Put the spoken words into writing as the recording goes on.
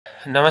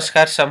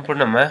नमस्कार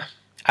सम्पूर्णमा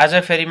आज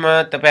फेरि म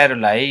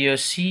तपाईहरुलाई यो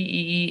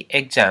CEE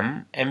एक्जाम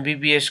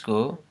MBBS को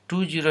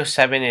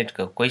 2078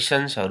 को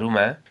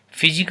क्वेशन्सहरुमा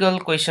फिजिकल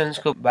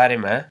क्वेशन्सको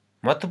बारेमा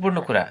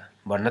महत्त्वपूर्ण कुरा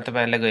भन्न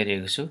तपाईहरुलाई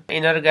गइरहेको छु।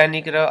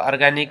 इनअर्गानिक र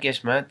अर्गानिक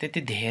यसमा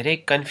त्यति धेरै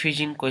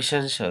कन्फ्युजिङ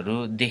क्वेशन्सहरु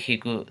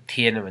देखेको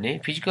थिएन भने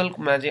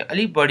फिजिकलमा चाहिँ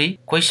अलि बढी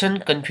क्वेशन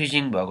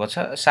कन्फ्युजिङ भएको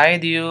छ।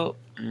 सायद यो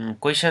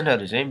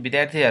क्वेशनहरु चाहिँ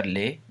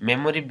विद्यार्थीहरुले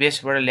मेमोरी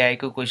बेसबाट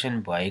ल्याएको क्वेशन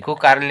भएको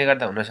कारणले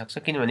गर्दा हुन सक्छ,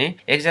 किनभने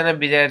एकजना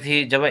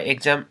विद्यार्थी जब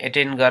एक्जाम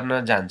एटेन्ड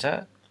गर्न जान्छ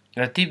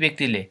र ती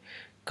व्यक्तिले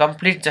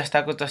कम्प्लिट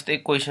जस्ताको तस्तै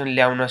क्वेशन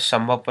ल्याउन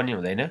सम्भव पनि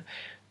हुँदैन।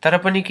 तर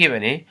पनि के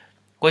भने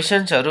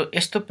क्वेशन्सहरु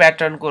यस्तो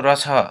प्याटर्नको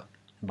रहेछ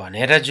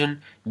भनेर जुन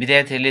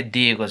विद्यार्थीले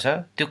दिएको छ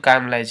त्यो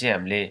कामलाई चाहिँ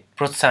हामीले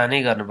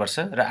प्रोत्साहनै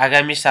गर्नुपर्छ र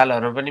आगामी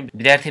सालहरुमा पनि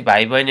विद्यार्थी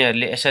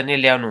भाइ-बहिनीहरुले यसरी नै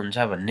ल्याउनुहुन्छ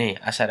भन्ने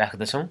आशा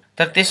राख्दछौं।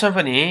 तर त्यसमा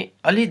पनि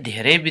अलि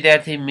धेरै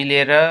विद्यार्थी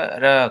मिलेर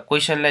र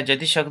क्वेशनलाई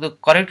जतिसक्दो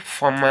करेक्ट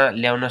फर्ममा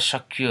ल्याउन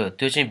सकियो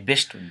त्यो चाहिँ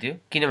बेस्ट हुन्थ्यो,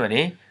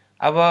 किनभने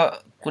अब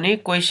कुनै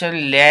क्वेशन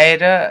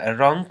ल्याएर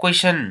रङ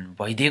क्वेशन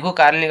भइदिएको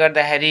कारणले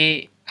गर्दाखेरि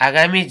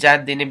आगामी जात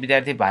दिने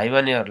विद्यार्थी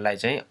भाइ-बहिनीहरुलाई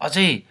चाहिँ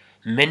अझै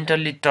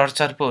मेन्टली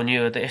टर्चर पो हुने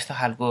हो त यस्तो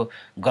खालको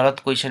गलत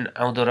क्वेशन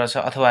आउँदो रहेछ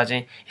अथवा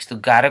चाहिँ यस्तो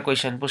गाह्रो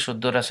क्वेशन पो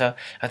सोध्दो रहेछ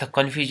अथवा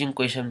कन्फ्युजिङ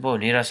क्वेशन पो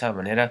हुने रहेछ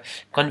भनेर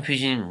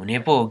कन्फ्युजिङ हुने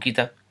पो हो कि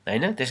त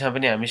हैन। त्यसमा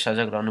पनि हामी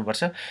सजग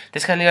रहनुपर्छ।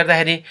 त्यसकारणले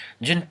गर्दाखेरि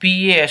जुन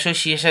PA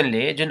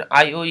एसोसिएसनले जुन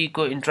IOE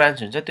को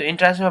इन्ट्रान्स हुन्छ त्यो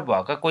इन्ट्रान्समा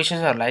भएका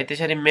क्वेशन्सहरुलाई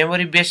त्यसरी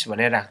मेमोरी बेस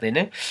भनेर राख्दैन,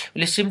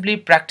 उले सिम्पली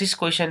प्र्याक्टिस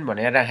क्वेशन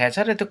भनेर राखेको छ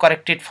र त्यो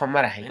करेक्टेड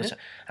फर्ममा राखेको छ।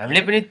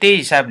 हामीले पनि त्यही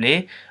हिसाबले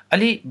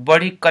अलि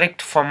बढी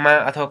करेक्ट फर्ममा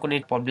अथवा कुनै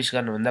पब्लिश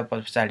गर्नुभन्दा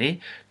पछाडि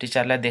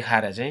टिचरलाई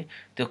देखाएर चाहिँ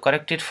त्यो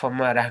करेक्टेड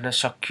फर्ममा राख्न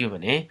सकियो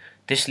भने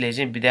त्यसले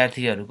चाहिँ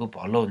विद्यार्थीहरुको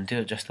भलो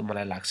हुन्थ्यो जस्तो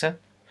मलाई लाग्छ।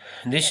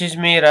 This is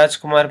me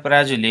Rajkumar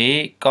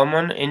Parajuli,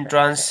 Common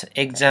Entrance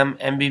Exam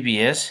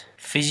MBBS,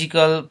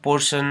 Physical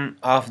portion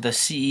of the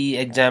CE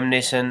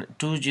examination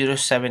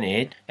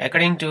 2078.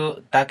 According to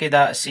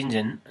Takeda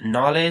Shingen,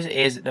 knowledge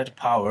is not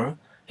power,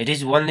 it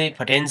is only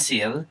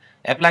potential.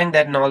 Applying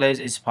that knowledge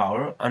is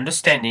power.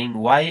 Understanding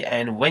why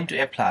and when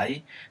to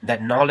apply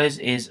that knowledge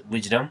is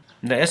wisdom.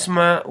 The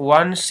ESMA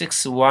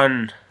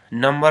 161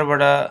 number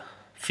बाट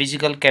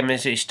physical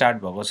chemistry start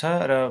भएको छ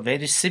र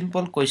very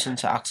simple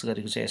questions ask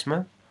गरेको छ यसमा।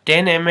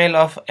 10 ml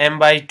of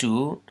M/2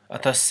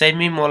 अथवा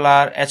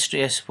semi-molar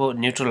H2SO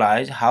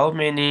neutralize how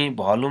many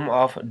volume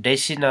of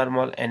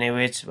decinormal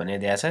NaOH भने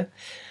दिएको छ।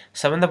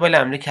 सबभन्दा पहिला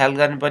हामीले ख्याल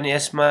गर्नुपर्ने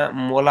यसमा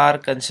मोलार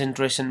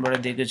कन्सन्ट्रेसनबाट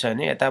दिएको छ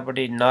भने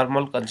यतापटि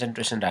नर्मल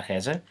कन्सन्ट्रेसन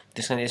राखेको छ,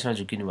 त्यसकारण यसमा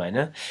झुकिनु भएन।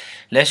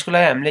 ल यसको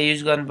लागि हामीले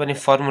युज गर्नुपर्ने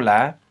फर्मुला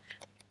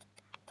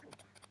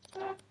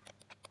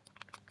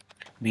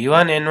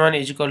V1N1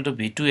 =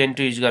 V2N2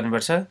 युज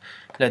गर्नुपर्छ।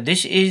 ल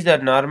this is the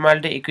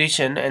normality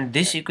equation and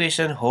this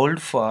equation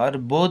hold for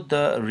both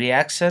the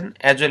reaction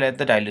as well as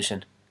the dilution.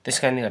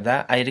 त्यसकारणले गर्दा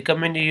I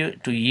recommend you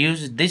to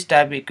use this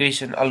type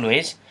equation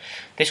always.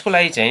 त्यसको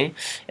लागि चाहिँ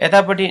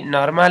यतापटि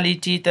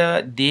normality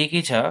त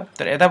दिएकै छ,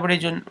 तर यतापटि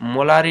जुन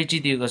मोलारिटी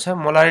दिएको छ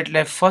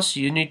मोलारिटीलाई first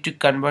you need to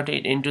convert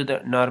it into the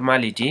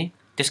normality.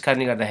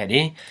 त्यसकारणले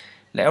गर्दाखेरि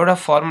ल एउटा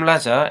फर्मुला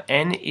छ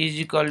N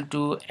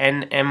 =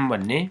 NM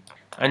भन्ने,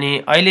 अनि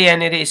अहिले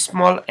यहाँनेर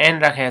स्मल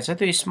n राखेको छ।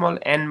 त्यो स्मल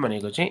n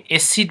भनेको चाहिँ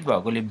एसिड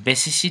भएकोले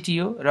बेसिसिटी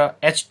हो र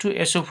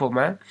H2SO4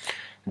 मा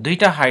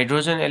दुईटा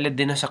हाइड्रोजन यसले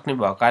दिन सक्ने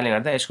भएको कारणले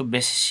गर्दा यसको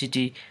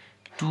बेसिसिटी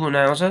 2 हुन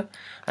आउँछ।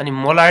 अनि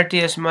मोलारिटी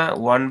यसमा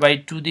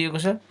 1/2 दिएको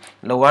छ।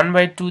 ल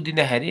 1/2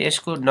 दिँदाखेरि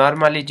यसको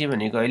नर्मालिटी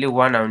भनेको अहिले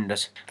 1 आउने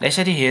रहेछ। ल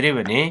यसरी हेर्यो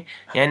भने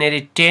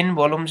यहाँनेर 10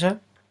 भोल्युम छ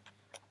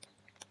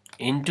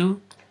इन्टु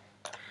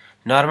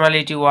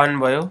नर्मालिटी 1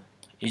 भयो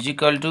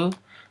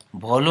 =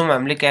 भोल्युम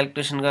हामीले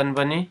क्याल्कुलेसन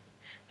गर्नुपर्ने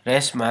र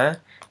यसमा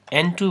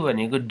N2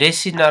 भनेको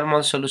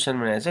डेसिनर्मल सोलुसन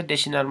भनेको छ।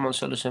 डेसिनर्मल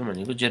सोलुसन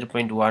भनेको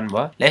 0.1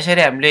 भयो। ल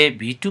यसरी हामीले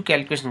V2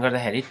 क्याल्कुलेसन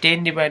गर्दाखेरि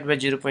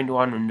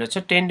 10/0.1 हुने रहेछ।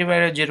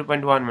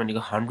 10/0.1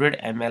 भनेको 100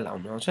 ml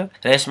आउन आउँछ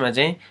र यसमा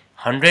चाहिँ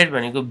 100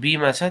 भनेको B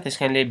मा छ,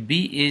 त्यसकारणले B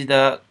is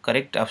the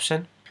correct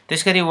option.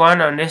 त्यसगरी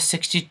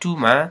 162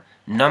 मा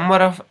number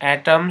of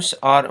atoms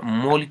or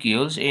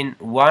molecules in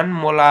 1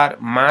 molar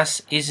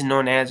mass is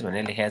known as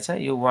भनेर लेखेको छ।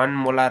 यो 1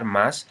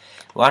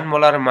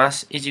 molar mass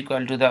is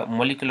equal to the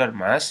molecular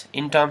mass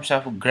in terms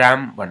of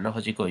gram भन्न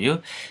खोजेको हो यो।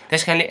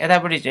 त्यसकारणले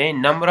यतापटि चाहिँ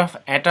number of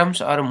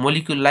atoms or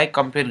molecule लाई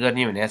कम्पेयर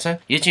गर्ने भनेको छ।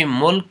 यो चाहिँ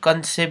मोल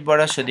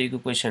कन्सेप्टबाट सोधेको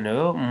क्वेशन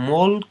हो।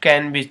 मोल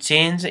can be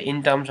changed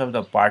in terms of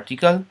the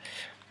particle,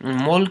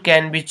 mole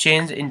can be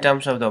changed in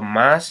terms of the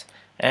mass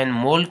and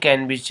mole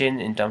can be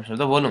changed in terms of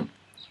the volume।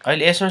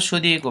 अहिले यसमा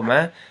सोधिएकोमा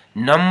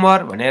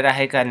नम्बर भनेर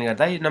राखेको कारणले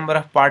गर्दा यो नम्बर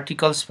अफ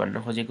पार्टिकल्स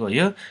भन्न खोजेको हो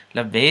यो।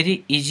 ल भेरी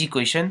इजी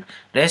क्वेशन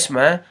र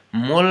यसमा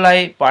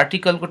मोललाई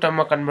पार्टिकलको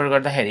टर्ममा कन्भर्ट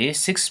गर्दाखेरि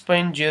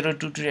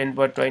 6.022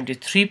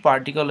 10^23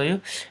 पार्टिकल हो यो।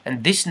 And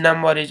this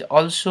number is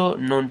also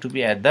known to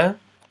be at the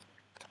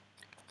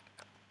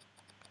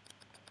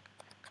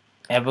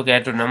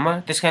एभोगाड्रो number.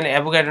 त्यसकारणले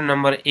एभोगाड्रो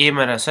नम्बर A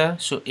मा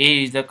रहेछ। So A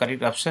is the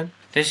correct option.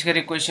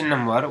 त्यसैगरी question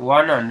number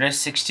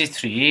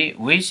 163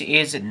 which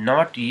is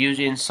not used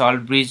in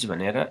salt bridge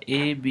भनेर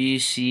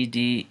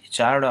ABCD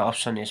चारवटा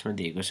option यसमा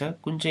दिएको छ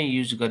कुन चाहिँ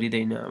युज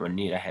गरिदैन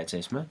भन्ने राखेको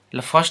छ यसमा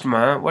ल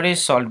फर्स्टमा what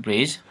is salt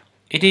bridge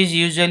it is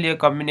usually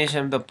a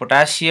combination of the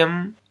potassium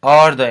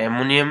or the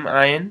ammonium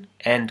ion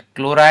and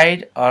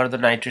chloride or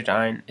the nitrate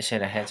ion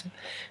यसै राखेको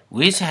छ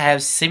which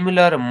have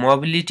similar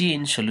mobility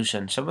in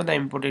solution सबभन्दा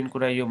इम्पोर्टेन्ट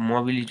कुरा यो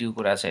mobility को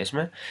कुरा छ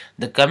यसमा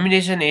the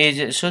combination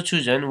is so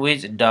chosen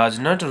which does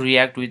not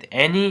react with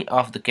any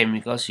of the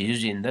chemicals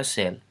used in the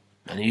cell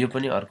अनि यो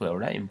पनि अर्को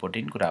एउटा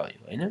इम्पोर्टेन्ट कुरा हो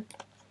हैन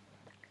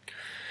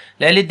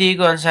ल अहिले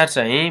दिएको अनुसार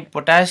चाहिँ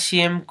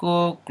पोटासियम को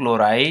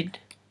क्लोराइड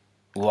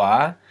वा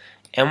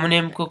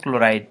एमोनियम को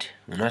क्लोराइड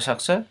हुन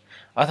सक्छ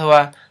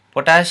अथवा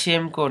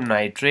पोटासियम को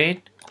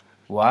नाइट्रेट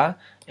वा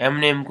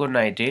एमोनियम को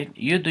नाइट्रेट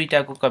यो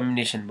दुईटाको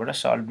कम्बिनेसनबाट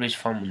सल्ट ब्रिज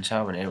फर्म हुन्छ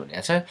भनेर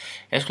भनेको छ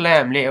यसको लागि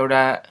हामीले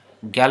एउटा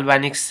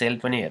ग्याल्भानिक सेल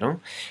पनि हेरौं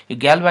यो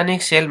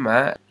ग्याल्भानिक सेलमा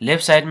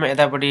लेफ्ट साइडमा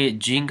यतापटि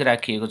जिंक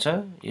राखिएको छ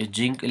यो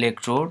जिंक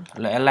इलेक्ट्रोड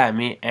ल यसलाई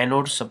हामी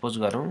एनोड सपोज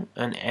गरौं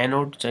अनि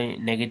एनोड चाहिँ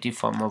नेगेटिभ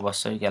फर्ममा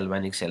बस्छ यो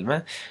ग्याल्भानिक सेलमा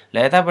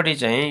ल यतापटि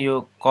चाहिँ यो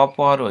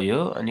कपर हो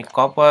यो अनि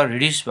कपर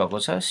रिड्युस भएको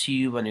छ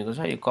Cu बनेको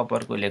छ यो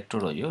कपरको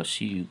इलेक्ट्रोड हो यो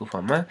Cu को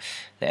फर्ममा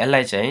ल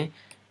यसलाई चाहिँ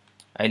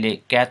अहिले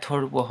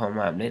क्याथोडको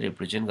फर्ममा हामीले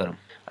रिप्रेजेन्ट गरौं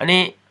अनि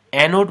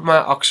एनोडमा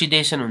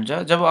अक्सिडेसन हुन्छ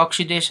जब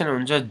अक्सिडेसन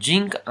हुन्छ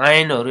जिंक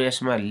आयनहरु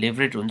यसमा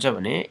लिबरेट हुन्छ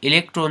भने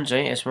इलेक्ट्रोन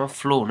चाहिँ यसमा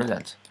फ्लो हुन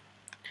जान्छ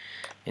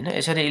हैन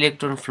यसरी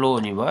इलेक्ट्रोन फ्लो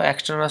हुने भयो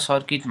एक्सटर्नल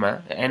सर्किटमा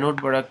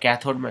एनोडबाट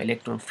क्याथोडमा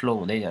इलेक्ट्रोन फ्लो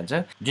हुँदै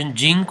जान्छ जुन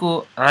जिंकको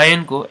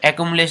आयनको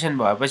एक्युमुलेसन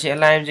भएपछि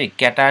यसलाई हामी चाहिँ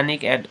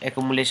क्याटायनिक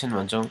एक्युमुलेसन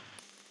भन्छौं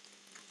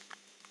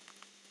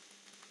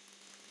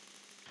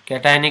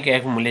क्याटायनिक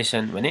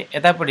एक्युमुलेसन भने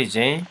यतापटि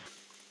चाहिँ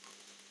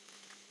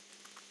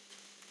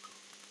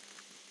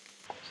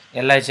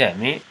यसलाई चाहिँ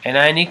हामी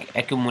एनायनिक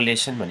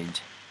एक्युमुलेसन भनिन्छ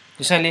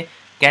त्यसैले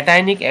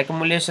क्याटायनिक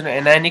एक्युमुलेसन र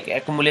एनायनिक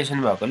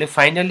एक्युमुलेसन भएकोले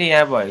फाइनली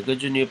यहाँ भएको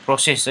जुन यो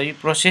प्रोसेस छ यो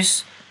प्रोसेस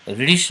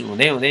रिड्युस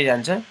हुँदै हुँदै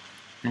जान्छ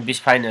अनि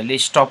फाइनली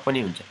स्टप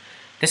पनि हुन्छ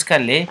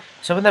त्यसकारणले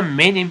सबभन्दा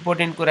मेन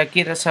इम्पोर्टेन्ट कुरा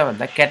के रहेछ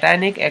भन्दा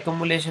क्याटायनिक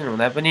एक्युमुलेसन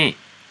हुँदा पनि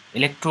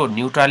इलेक्ट्रो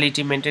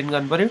न्यूट्रालिटी मेन्टेन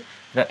गर्नुपर्यो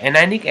र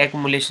एनायनिक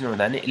एक्युमुलेसन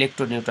हुँदा नि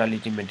इलेक्ट्रो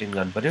न्यूट्रालिटी मेन्टेन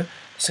गर्नुपर्यो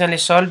त्यसकारणले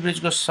सल्ट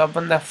ब्रिजको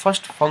सबभन्दा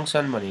फर्स्ट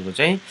फंक्सन भनेको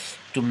चाहिँ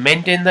to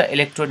maintain the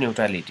electro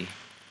neutrality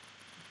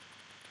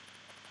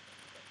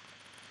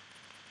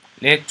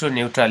electro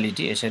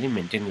neutrality यसरी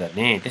मेन्टेन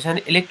गर्ने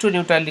त्यसैले इलेक्ट्रो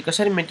न्यूट्रालिटी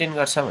कसरी मेन्टेन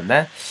गर्छ भन्दा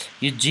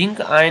यो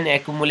जिंक आयन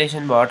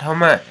एक्युमुलेसन भएको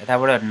ठाउँमा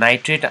यताबाट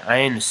नाइट्रेट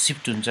आयन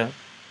शिफ्ट हुन्छ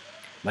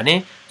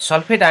भने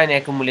सल्फेट आयन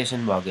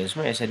एक्युमुलेसन भएको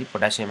यसमा यसरी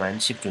पोटासियम आयन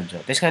शिफ्ट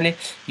हुन्छ त्यसकारणले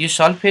यो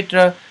सल्फेट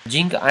र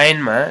जिंक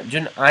आयनमा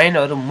जुन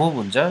आयनहरु मुभ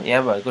हुन्छ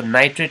यहाँ भएको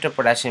नाइट्रेट र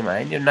पोटासियम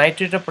आयन यो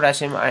नाइट्रेट र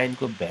पोटासियम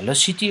आयनको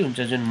भेलोसिटी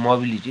हुन्छ जुन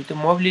मोबिलिटी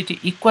त्यो मोबिलिटी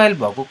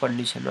इक्वल भएको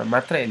कन्डिसनमा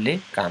मात्र यसले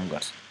काम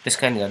गर्छ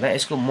त्यसकारणले गर्दा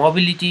यसको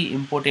मोबिलिटी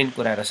इम्पोर्टेन्ट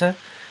कुरा रहेछ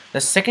र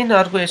सेकेन्ड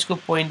अर्को यसको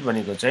पोइन्ट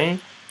भनेको चाहिँ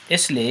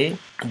यसले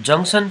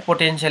जंक्सन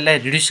पोटेन्शियललाई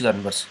रिड्युस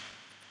गर्नुपर्छ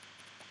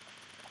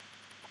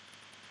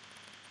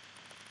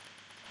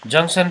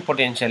जंक्सन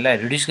पोटेन्शियललाई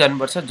रिड्युस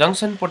गर्नुपर्छ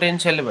जंक्सन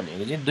पोटेन्शियल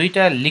भनेको चाहिँ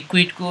दुईटा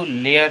लिक्विडको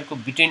लेयरको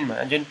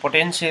बिट्विनमा जुन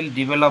पोटेन्शियल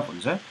डेभलप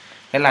हुन्छ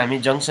त्यसलाई हामी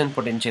जंक्सन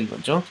पोटेन्शियल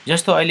भन्छौं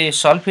जस्तो अहिले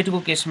सल्फेटको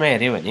केसमा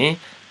हेर्यो भने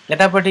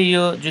यतापटि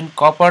यो जुन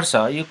कपर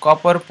छ यो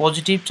कपर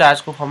पोजिटिभ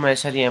चार्जको फर्ममा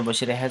यसरी यहाँ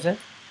बसिरहेको छ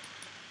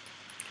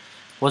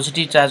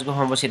पोजिटिभ चार्जको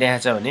फर्ममा बसिरहेको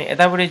छ भने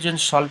यतापटि जुन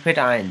सल्फेट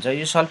आयन छ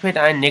यो सल्फेट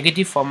आयन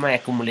नेगेटिभ फर्ममा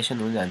एक्युमुलेसन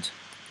हुन जान्छ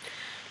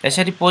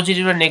यसरी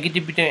पोजिटिभ र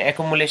नेगेटिभ बिट्विन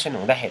एक्युमुलेसन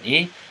हुँदाखेरि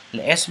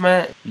यसमा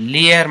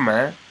लेयरमा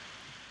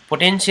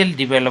पोटेन्शियल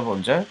डेभलप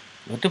हुन्छ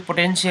त्यो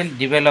पोटेन्शियल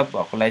डेभलप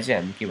भएकोलाई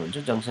चाहिँ हामी के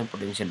भन्छौं जंक्सन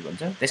पोटेन्शियल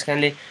भन्छ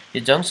त्यसकारणले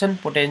यो जंक्सन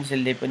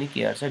पोटेन्शियलले पनि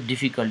के गर्छ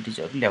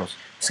डिफिकल्टीजहरु ल्याउँछ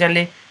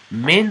त्यसकारणले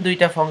मेन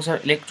दुईटा फंक्सन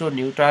इलेक्ट्रो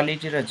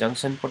न्यूट्रालिटी र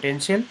जंक्सन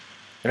पोटेन्शियल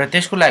र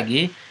त्यसको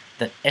लागि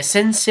the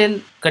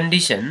essential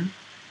condition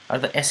or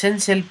the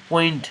essential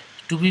point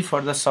to be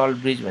for the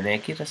salt bridge भने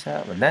के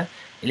रहेछ भन्दा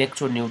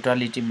इलेक्ट्रो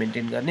न्यूट्रालिटी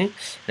मेन्टेन गर्ने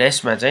र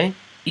यसमा चाहिँ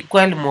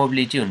इक्वल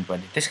मोबिलिटी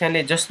हुनुपर्ने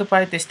त्यसकारणले जस्तो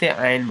पाए त्यस्तै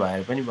आयन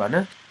भएर पनि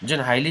भन जुन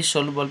हाइली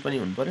सोलुबल पनि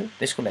हुनुपर्यो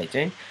त्यसको लागि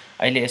चाहिँ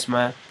अहिले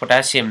यसमा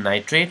पोटासियम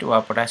नाइट्रेट वा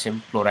पोटासियम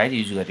क्लोराइड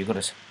युज गरेको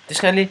रहेछ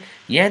त्यसकारणले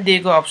यहाँ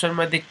दिएको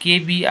अप्सनमा त्यो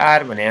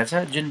केबीआर भनेको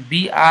छ जुन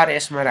बीआर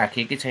यसमा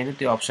राखिएको छैन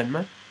त्यो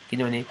अप्सनमा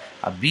किनभने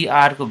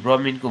बीआर को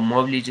ब्रोमिनको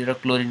मोबिलिटी र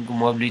क्लोरिनको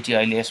मोबिलिटी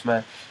अहिले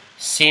यसमा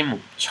सेम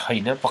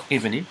छैन पक्कै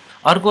पनि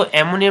अर्को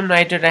एमोनियम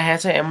नाइट्रेट राखेको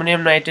छ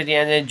एमोनियम नाइट्रेट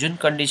यहाँ चाहिँ जुन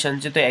कन्डिसन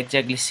छ त्यो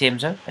एक्ज्याक्टली सेम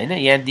छ हैन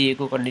यहाँ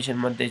दिएको कन्डिसन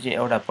मध्ये चाहिँ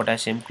एउटा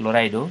पोटासियम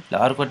क्लोराइड हो ल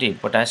अर्को चाहिँ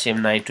पोटासियम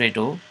नाइट्रेट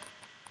हो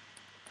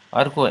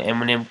अर्को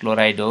एमोनियम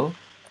क्लोराइड हो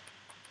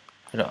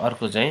र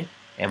अर्को चाहिँ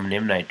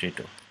एमोनियम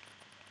नाइट्रेट हो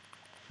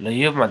ल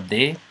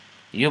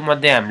यो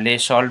मध्ये हामीले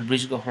सल्ट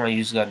ब्रिजको फर्ममा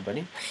युज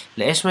गर्नुपर्ने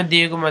ल यसमा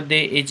दिएको मध्ये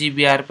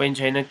एजीबीआर पनि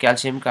छैन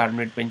क्याल्सियम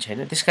कार्बोनेट पनि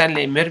छैन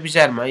त्यसकारणले मेरो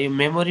विचारमा यो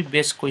मेमोरी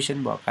बेस्ड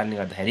क्वेशन भएको कारणले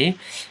गर्दाखेरि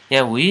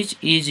यहाँ which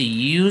is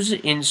use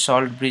in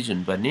salt bridge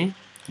हुनुपर्ने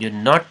यो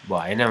नट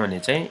भएन भने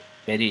चाहिँ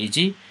भेरी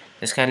इजी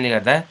त्यसकारणले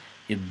गर्दा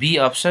यो be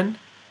option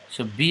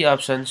so be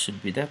option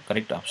should be the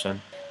correct option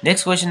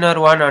Next question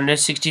number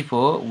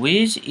 164,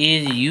 which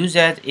is used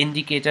as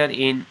indicator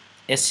in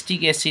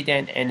acetic acid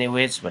and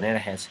NaOH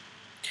भनिरहेको छ।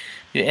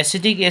 यो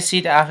एसिटिक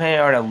एसिड आफै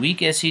एउटा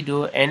विक एसिड हो,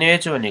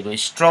 NaOH भनेको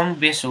स्ट्रङ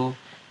बेस हो।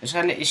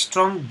 त्यसकारणले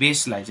स्ट्रङ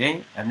बेसलाई चाहिँ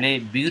हामीले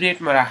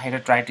ब्युरेटमा राखेर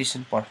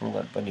ट्राइटेसन पर्फर्म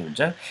गर्नुपर्ने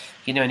हुन्छ,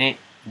 किनभने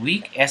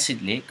विक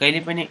एसिडले कहिले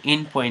पनि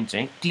इन पोइन्ट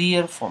चाहिँ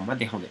क्लियर फर्ममा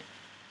देखाउँदैन।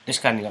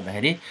 त्यसकारणले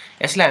गर्दाखेरि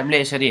यसलाई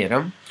हामीले यसरी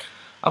हेरौँ।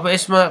 अब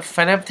यसमा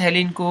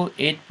फेनाप्थ्यालिनको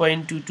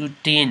 8.2 to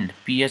 10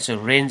 pH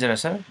रेन्ज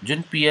रहेछ,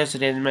 जुन pH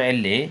रेन्जमा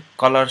यसले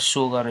कलर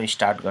सो गर्न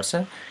स्टार्ट गर्छ।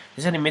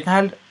 त्यसरी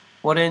मिथाइल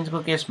ओरेन्जको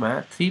केसमा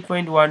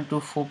 3.1 to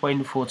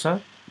 4.4 छ,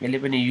 यसले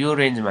पनि यो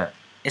रेन्जमा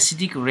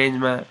एसिडिक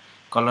रेन्जमा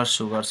कलर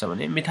सो गर्छ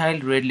भने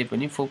मिथाइल रेडले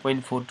पनि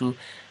 4.4 to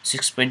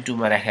 6.2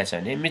 मा राखेको छ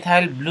भने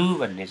मिथाइल ब्लू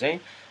भन्ने चाहिँ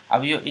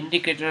अब यो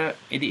इन्डिकेटर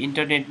यदि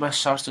इन्टरनेटमा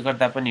सर्च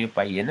गर्दा पनि यो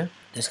पाइएन।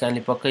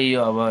 त्यसकारणले पक्कै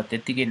यो अब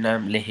त्यतिकै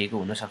नाम लेखेको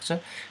हुनसक्छ।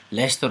 ल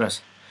यस्तो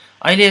रहेछ।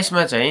 अहिले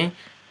यसमा चाहिँ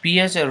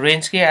pH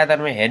रेन्जकै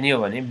आधारमा हेर्ने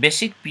हो भने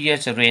बेसिक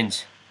pH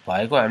रेन्ज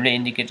भएको हामीले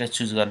इन्डिकेटर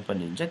चुज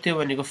गर्नुपर्ने हुन्छ, त्यो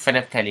भनेको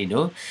फेनाप्थ्यालिन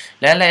हो।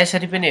 ल यसलाई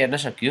यसरी पनि हेर्न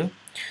सकियो।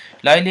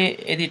 ल अहिले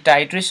यदि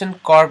टाइट्रेसन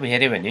कर्भ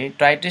हेऱ्यो भने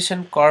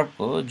टाइट्रेसन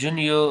कर्भको जुन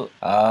यो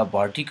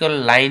भर्टिकल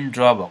लाइन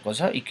ड्र भएको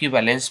छ,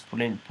 इक्विभ्यालेन्स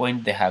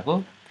पोइन्ट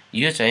देखाएको,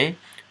 यो चाहिँ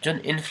जुन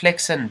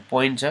इन्फ्लेक्सन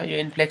पोइन्ट छ, यो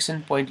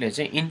इन्फ्लेक्सन पोइन्टले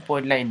चाहिँ इन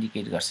पोइन्टलाई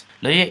इन्डिकेट गर्छ।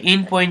 ल यो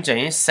इन पोइन्ट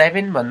चाहिँ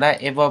 7 भन्दा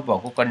एबभ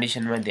भएको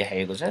कन्डिसनमा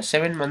देखाएको छ।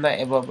 7 भन्दा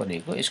एबभ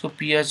भनेको यसको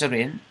pH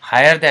range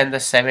higher than the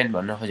 7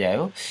 भन्न खोजेको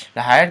हो। ल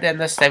higher than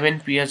the 7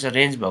 pH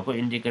range भएको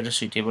इन्डिकेटर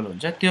सुटेबल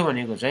हुन्छ, त्यो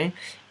भनेको चाहिँ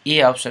ए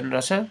अप्सन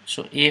रहेछ।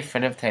 So A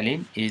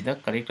फेनाप्थ्यालिन is the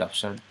correct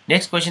option.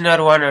 Next question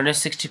number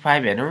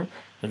 165 हेरौँ।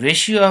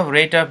 Ratio of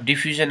rate of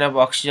diffusion of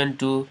oxygen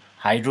to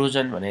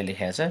hydrogen भनेर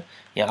लेखेको छ।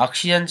 यहाँ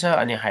अक्सिजन छ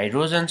अनि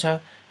हाइड्रोजन छ,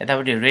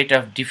 यतापट्टि रेट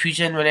अफ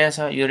डिफ्युजन भनेको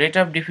छ। यो रेट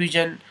अफ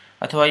डिफ्युजन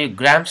अथवा यो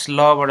ग्राम्स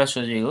लबाट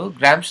सोचेको हो।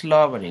 ग्राम्स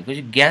ल भनेको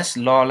चाहिँ ग्यास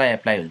ललाई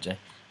एप्लाई हुन्छ।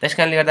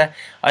 त्यसकारणले गर्दा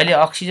अहिले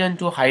अक्सिजन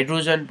टु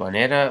हाइड्रोजन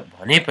भनेर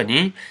भने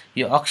पनि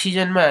यो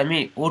अक्सिजनमा हामी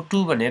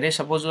O2 भनेरै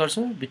सपोज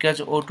गर्छौँ,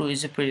 because O2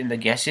 is present in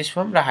the gaseous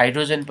form, र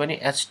हाइड्रोजन पनि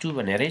H2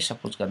 भनेरै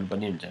सपोज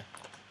गर्नुपर्ने हुन्छ,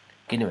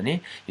 किनभने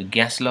यो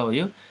ग्यास ल हो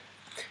यो।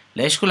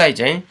 ल यसको लागि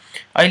चाहिँ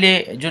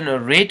अहिले जुन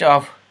rate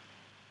of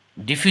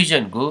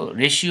डिफ्युजनको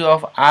ratio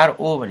of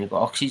RO भनेको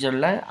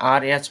अक्सिजनलाई,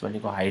 RH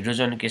भनेको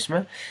हाइड्रोजन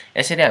केसमा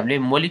यसरी हामीले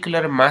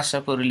मोलिकुलर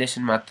मासको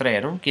रिलेसन मात्र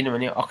हेरौँ,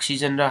 किनभने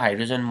अक्सिजन र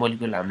हाइड्रोजन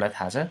मोलिकुल हामीलाई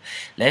थाहा छ।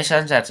 ल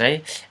यसअनुसार चाहिँ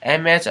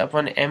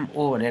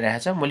MH/MO भनिरहेको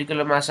छ।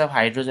 मोलिकुलर मास अफ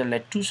हाइड्रोजनलाई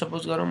 2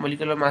 सपोज गरौँ,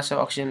 मोलिकुलर मास अफ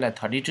अक्सिजनलाई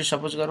 32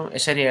 सपोज गरौँ।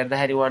 यसरी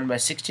हेर्दाखेरि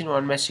 1/16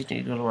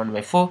 1/16 =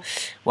 1/4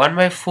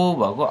 1/4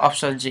 भएको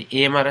अप्सन चाहिँ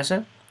एमा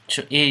रहेछ।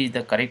 So A is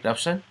the correct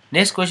option.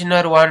 Next question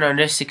number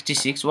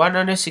 166.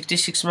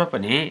 166 मा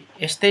पनि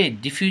यस्तै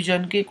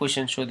डिफ्युजन के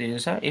क्वेशन सोधेको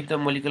छ। If the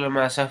molecular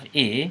mass of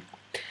A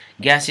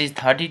gas is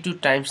 32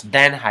 times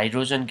than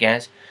hydrogen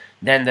gas,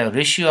 then the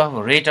ratio of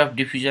rate of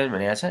diffusion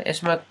भनेको छ।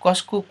 यसमा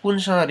कसको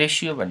कुनसँग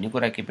रेशियो भन्ने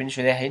कुरा के पनि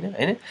सोधेको छैन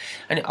हैन।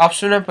 अनि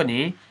अप्सनमा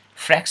पनि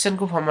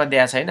फ्र्याक्सनको फर्ममा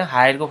दिएको छैन,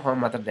 हायरको फर्म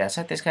मात्र दिएको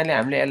छ। त्यसकारणले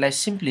हामीले यसलाई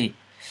सिम्पली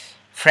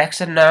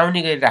फ्र्याक्सन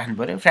नआउने गरी राख्नु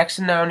पर्यो।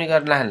 फ्र्याक्सन नआउने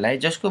गरी राख्नलाई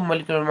जसको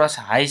मोलिकुलर मास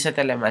हाई छ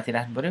त्यसलाई माथि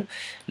राख्नु पर्यो।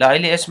 ल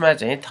अहिले यसमा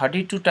चाहिँ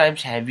 32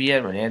 टाइम्स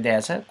हेभियर भनेर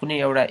दिएको छ कुनै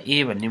एउटा A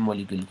भन्ने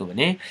मोलिकुलको,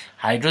 भने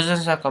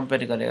हाइड्रोजनसँग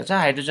कम्पेयर गरेको छ।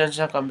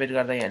 हाइड्रोजनसँग कम्पेयर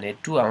गर्दा यहाँ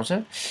 2 आउँछ।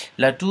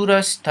 ल 2 र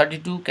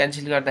 32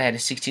 क्यान्सल गर्दाखेरि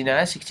 16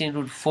 आयो,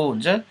 16√4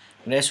 हुन्छ,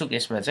 र यसको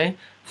केसमा चाहिँ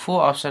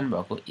 4 अप्सन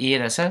भएको A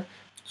रहेछ।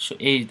 So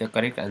A is the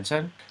correct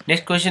answer.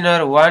 Next question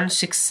number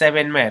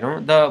 167 मा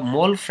हेरौँ। The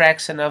mole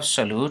fraction of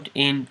solute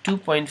in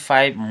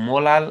 2.5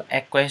 molal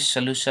aqueous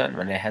solution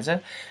भनिरहेको छ।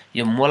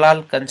 यो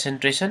मोलाल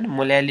कन्सेन्ट्रेसन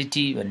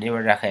मोलालिटी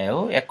भन्नेबाट राखेको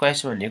हो।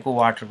 एक्वायस भनेको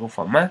वाटरको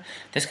फर्ममा,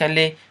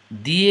 त्यसकारणले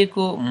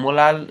दिएको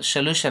मोलाल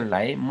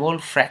सल्युसनलाई मोल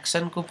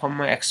फ्र्याक्सनको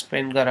फर्ममा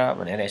एक्सप्लेन गर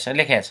भनेर यसरी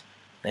लेखेको छ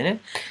हैन।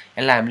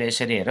 यसलाई हामीले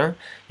यसरी हेरौँ।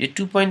 यो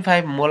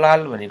 2.5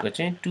 मोलाल भनेको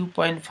चाहिँ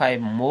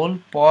 2.5 मोल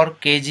पर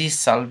केजी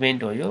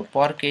सल्भेन्ट हो। यो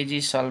पर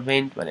केजी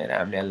सल्भेन्ट भनेर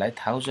हामीले यसलाई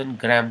 1000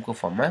 ग्रामको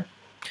फर्ममा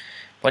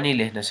पनि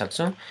लेख्न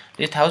सक्छौँ।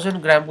 यो 1000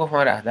 ग्रामको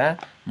फर्ममा राख्दा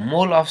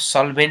मोल अफ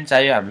सल्भेन्ट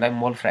चाहियो हामीलाई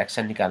मोल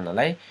फ्र्याक्सन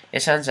निकाल्नलाई।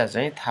 यसअनुसार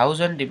चाहिँ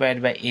 1000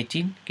 डिभाइड बाई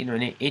 18,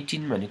 किनभने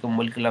 18 भनेको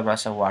मोलिकुलर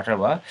मास अफ वाटर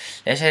भयो।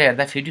 यसरी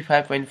हेर्दा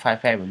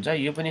 55.55 हुन्छ।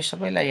 यो पनि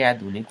सबैलाई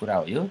याद हुने कुरा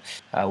हो। यो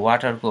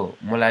वाटरको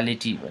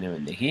मोलालिटी भन्यो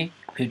भनेदेखि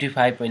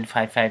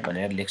 55.55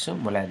 भनेर लेख्छौँ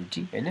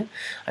मोलालिटी हैन।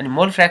 अनि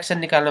मोल फ्र्याक्सन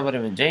निकाल्नु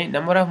पर्यो भने चाहिँ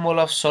number of mole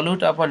of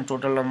सोल्युट upon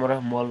total number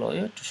of mole हो।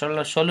 यो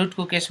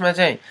सोल्युटको केसमा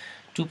चाहिँ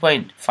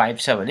 2.5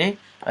 छ भने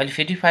अहिले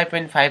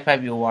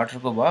 55.55 यो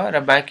वाटरको भयो, र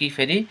बाँकी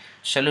फेरि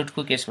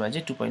सोल्युटको केसमा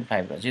चाहिँ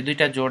 2.5 रहेछ। यो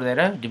दुईटा जोडेर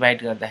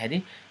डिभाइड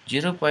गर्दाखेरि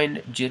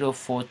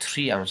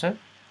 0.043 आउँछ।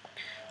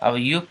 अब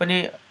यो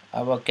पनि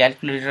अब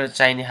क्याल्कुलेटर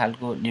चाहिने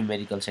खालको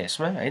न्युमेरिकल छ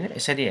यसमा हैन।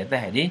 यसरी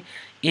हेर्दाखेरि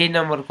ए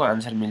नम्बरको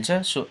आन्सर मिल्छ।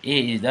 So A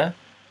is the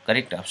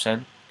correct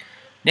option.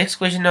 Next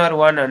question number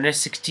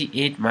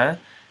 168 मा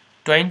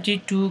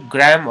 22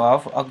 ग्राम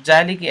of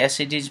oxalic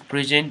acid is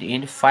present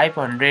in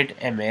 500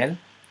 ml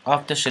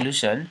of the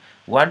solution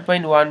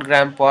 1.1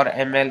 gram per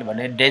ml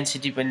भने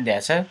डेन्सिटी पनि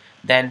दिएको छ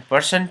then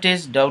percentage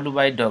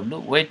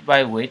W/W weight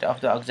by weight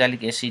of the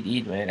अक्जालिक acid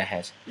is भनेर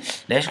राखेको छ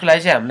ल यसको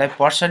लागि चाहिँ हामीलाई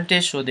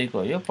पर्सेन्टेज सोधेको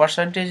हो यो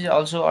percentage is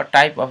also a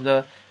type of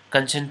the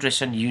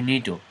concentration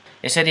unit हो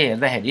यसरी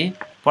हेर्दाखेरि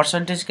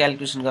पर्सेन्टेज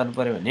क्याल्कुलेसन गर्नु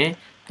पर्यो भने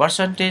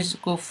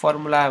पर्सेन्टेजको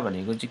फर्मुला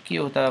भनेको चाहिँ के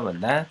हो त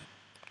भन्दा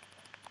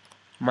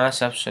mass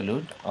of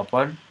सोल्युट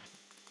upon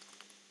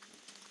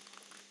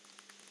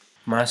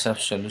mass of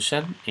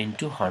solution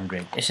into 100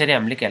 यसरी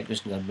हामीले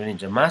क्याल्कुलेसन गर्नुपर्ने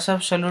हुन्छ मास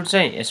अफ सोल्युट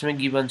चाहिँ यसमा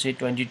गिभन चाहिँ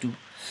 22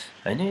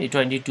 हैन यो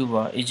 22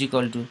 भयो इज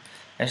इक्वल टु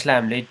यसलाई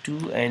हामीले 2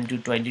 into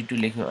 22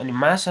 लेख्यौं अनि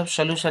मास अफ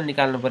सोल्युसन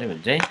निकाल्नु पर्यो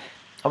भने चाहिँ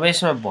अब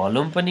यसमा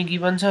भोल्युम पनि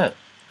गिभन छ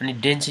अनि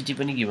डेन्सिटी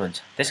पनि गिभन छ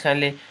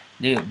त्यसकारणले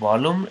यो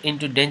भोल्युम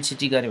इन्टु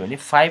डेन्सिटी गर्यो भने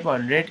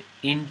 500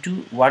 into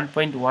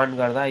 1.1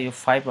 गर्दा यो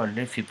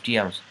 550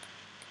 आउँछ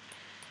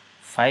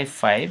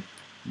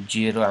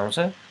 550 आउँछ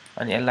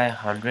अनि यसलाई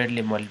 100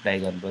 ले मल्टिप्लाई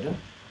गर्नु पर्यो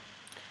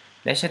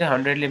यसरी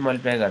 100 ले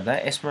मल्टिप्लाई गर्दा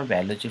यसमा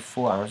भ्यालु चाहिँ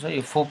 4 आउँछ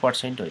यो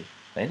 4% हो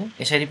हैन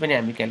यसरी पनि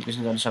हामी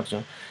क्याल्कुलेसन गर्न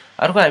सक्छौं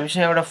अर्को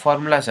हामीसँग एउटा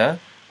फर्मुला छ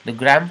the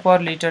gram per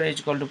litre is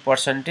equal to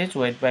percentage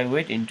weight by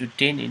weight into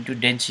 10 into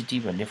density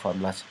भन्ने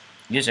फर्मुला छ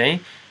यो चाहिँ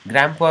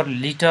ग्राम पर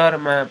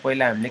लिटरमा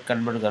पहिला हामीले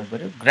कन्भर्ट गर्नु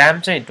पर्यो ग्राम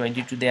चाहिँ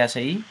 22 दिएको छ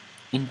यी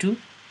इन्टु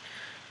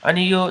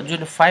अनि यो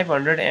जुन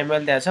 500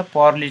 ml दिएको छ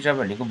पर लिटर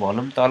भनेको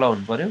भोल्युम तल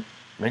हुनु पर्यो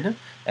हैन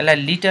यसलाई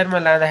लिटरमा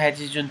लाँदाखेरि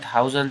चाहिँ जुन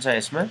 1000 छ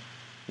यसमा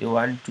यो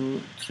 1 2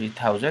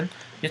 3000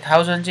 यो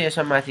 1000 चाहिँ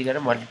यसमा माथि गएर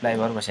मल्टिप्लाई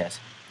गरेर बसेको छ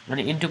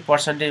अनि into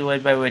percentage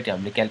weight by weight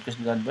हामीले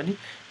क्याल्कुलेसन गर्नु पनि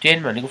 10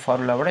 भनेको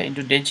फर्मुलाबाट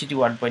इन्टु डेन्सिटी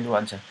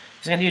 1.1 छ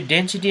त्यसैले यो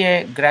डेन्सिटी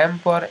ग्राम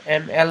पर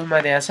ml मा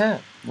दिएको छ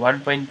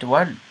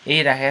 1.1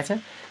 यही राखेको छ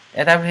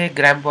यतापट्टि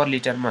ग्राम पर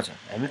लिटरमा छ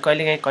हामी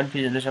कहिलेकाहीँ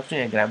कन्फ्युज हुन सक्छौं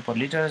यहाँ ग्राम पर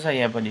लिटर छ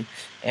यहाँ पनि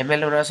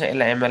ml मा छ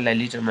यसलाई ml लाई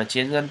लिटरमा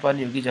चेन्ज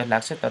गर्नुपर्ने हो कि जस्तो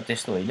लाग्छ तर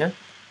त्यस्तो होइन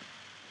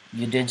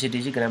यो डेन्सिटी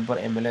चाहिँ ग्राम पर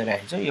ml लाई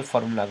राखेको छ यो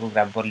फर्मुलाको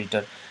ग्राम पर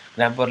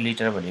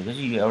लिटर भनेको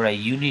चाहिँ यो एउटा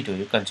युनिट हो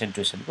यो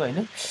कन्सन्ट्रेसनको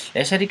हैन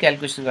यसरी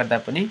क्याल्कुलेसन गर्दा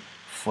पनि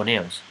 4 नै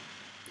आउँछ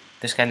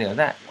त्यसकारणले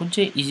गर्दा कुन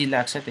चाहिँ इजी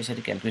लाग्छ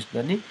त्यसरी क्याल्कुलेसन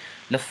गर्ने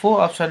ल 4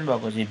 अप्सन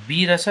भएको चाहिँ बी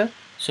रहेछ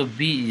so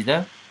be is the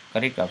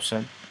correct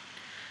option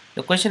the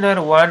question number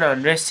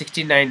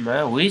 169 मा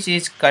which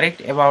is correct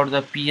about the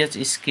pH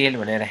scale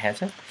भनेर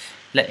राखेको छ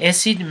ल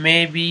acid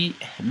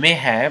may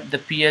have the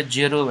pH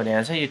 0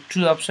 भनेको छ यो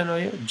ट्रू अप्सन हो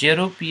यो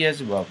 0 pH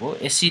भएको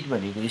एसिड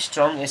भनेको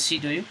स्ट्रङ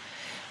एसिड हो यो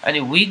अनि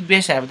weak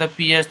base have the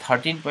pH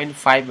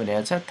 13.5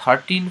 भनेको छ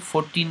 13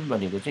 14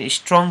 भनेको चाहिँ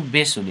स्ट्रङ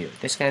बेस हुने हो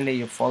त्यसकारणले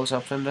यो फल्स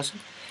अप्सन रहेछ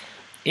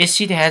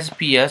acid has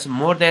pH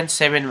more than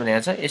 7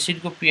 भनेको छ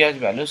एसिडको pH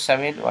भ्यालु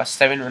 7 वा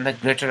 7 भन्दा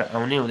ग्रेटर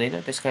आउने हुँदैन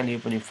त्यसकारणले यो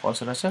पनि फल्स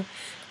रहेछ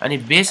अनि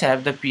base have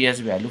the pH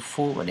value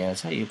 4 भनेको छ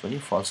यो पनि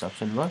फल्स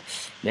अप्सन भयो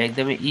ल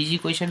एकदमै इजी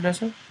क्वेशन रहेछ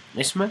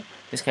यसमा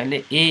त्यसकारणले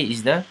ए is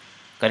the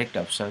correct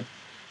option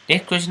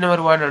next question number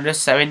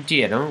 170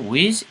 हेरौं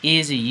व्हिच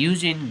इज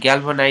युज्ड इन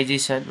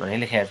ग्याल्भनाइजेसन भनेर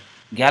लेखेको छ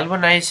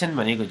ग्याल्भनाइजेसन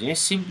भनेको चाहिँ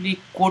सिम्पली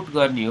कोट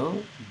गर्ने हो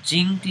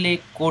जिंकले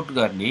कोट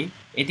गर्ने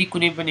यदि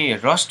कुनै पनि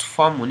रस्ट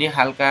फर्म हुने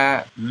खालका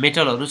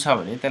मेटलहरु छ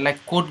भने त्यसलाई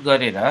कोट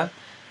गरेर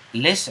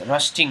लेस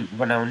रस्टिङ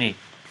बनाउने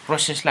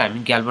प्रोसेसलाई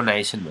हामी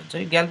ग्याल्भनाइजेसन भन्छ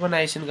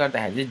ग्याल्भनाइजेसन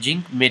गर्दाखेरि चाहिँ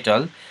जिंक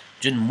मेटल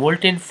जुन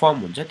मोल्टेन फर्म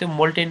हुन्छ त्यो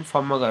मोल्टेन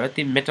फर्ममा गएर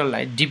त्यो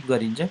मेटललाई डिप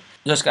गरिन्छ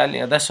जसकारणले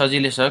गर्दा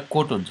सजिलैसँग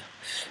कोट हुन्छ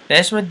र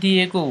यसमा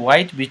दिएको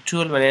व्हाइट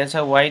भिट्रियोल भनेको छ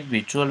व्हाइट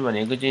भिट्रियोल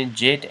भनेको चाहिँ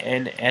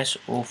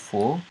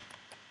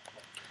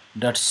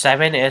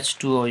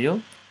ZnSO4.7H2 हो यो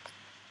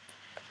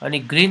अनि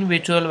ग्रीन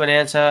भिट्रियोल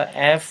भनेको छ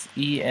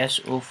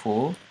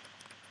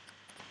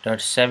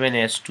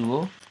FeSO4.7H2 हो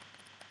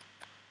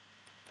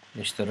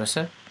यस्तो रहेछ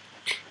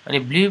अनि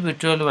ब्लू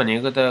भिट्रियोल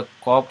भनेको त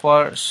कपर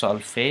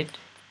सल्फेट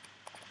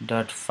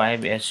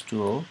 .5H2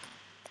 हो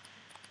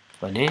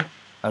भने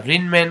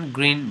रिनम्यान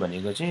ग्रीन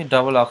भनेको चाहिँ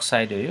डबल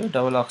अक्साइड हो यो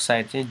डबल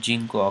अक्साइड चाहिँ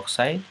जिंकको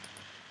अक्साइड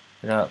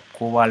र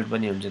कोबाल्ट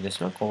पनि हुन्छ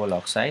त्यसमा कोबाल्ट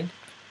अक्साइड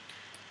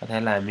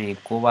अथवा हामी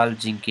कोबाल्ट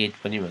जिंकेट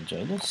पनि भन्छौं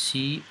हैन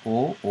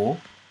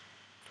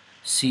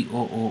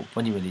COO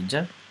पनि भनिन्छ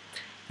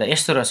र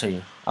यस्तो रहेछ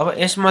यो अब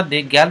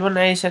यसमध्ये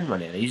ग्याल्भनाइजेसन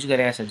भनेर युज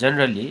गरेका छ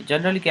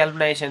जनरली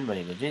ग्याल्भनाइजेसन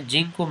भनेको चाहिँ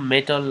जिंकको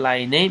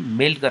मेटललाई नै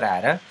मेल्ट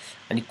गराएर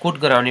अनि कोट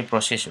गराउने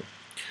प्रोसेस हो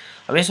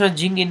अब यसमा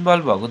जिंक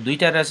इन्भल्भ भएको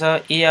दुईटा रहेछ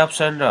ए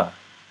अप्सन र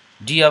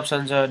डी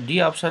अप्सन छ डी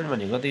अप्सन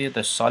भनेको त यो त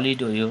सलिड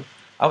हो यो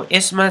अब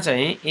यसमा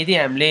चाहिँ यदि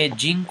हामीले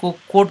जिंकको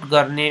कोट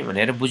गर्ने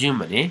भनेर बुझ्यौं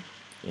भने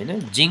हैन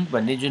जिंक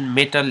भन्ने जुन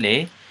मेटलले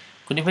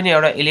कुनै पनि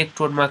एउटा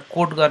इलेक्ट्रोडमा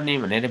कोट गर्ने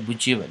भनेर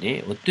बुझियो भने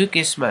हो त्यो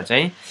केसमा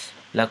चाहिँ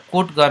ल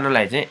कोट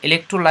गर्नलाई चाहिँ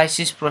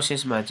इलेक्ट्रोलाइसिस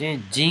प्रोसेसमा चाहिँ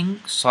जिंक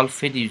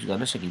सल्फेट युज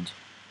गर्न सकिन्छ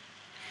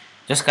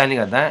जसकारणले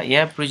गर्दा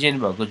यहाँ प्रेजेन्ट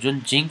भएको जुन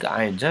जिंक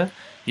आयन छ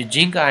यो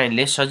जिंक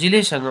आयनले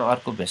सजिलैसँग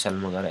अर्को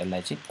भेसलमा गएर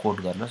यसलाई चाहिँ कोट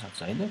गर्न सक्छ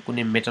हैन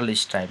कुनै मेटल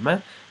स्ट्राइपमा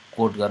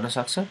कोट गर्न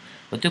सक्छ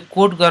त्यो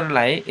कोट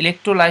गर्नलाई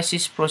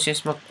इलेक्ट्रोलाइसिस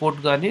प्रोसेसमा कोट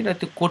गर्ने र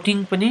त्यो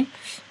कोटिङ पनि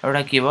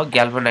एउटा के भयो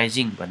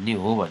ग्याल्भनाइजिङ भन्ने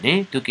हो भने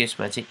त्यो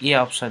केसमा चाहिँ ए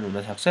अप्सन हुन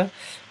सक्छ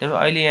तर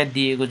अहिले यहाँ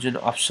दिएको जुन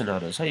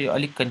अप्सनहरु छ यो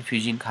अलिक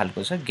कन्फ्युजिङ खालको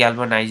छ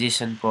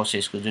ग्याल्भनाइजेसन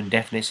प्रोसेसको जुन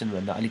डेफिनेसन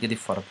भन्दा अलिकति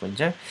फरक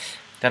हुन्छ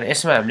तर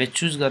यसमा हामीले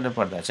चुज गर्न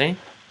पर्दा चाहिँ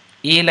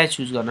ए लाई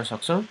चुज गर्न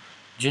सक्छौं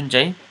जुन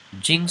चाहिँ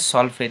जिंक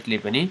सल्फेटले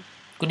पनि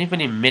कुनै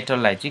पनि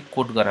मेटललाई चाहिँ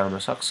कोट गराउन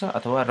सक्छ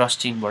अथवा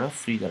रस्टिङबाट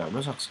फ्री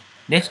गराउन सक्छ।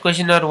 नेक्स्ट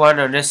क्वेशन नम्बर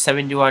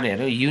 171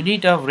 हेरौँ।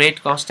 Unit of rate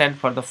constant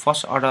for the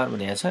first order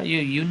भनेको छ। यो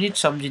युनिट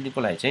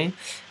सम्झिनुको लागि चाहिँ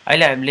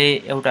अहिले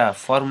हामीले एउटा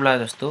फर्मुला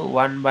जस्तो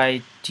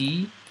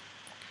 1/t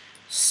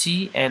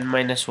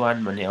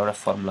CN-1 भन्ने एउटा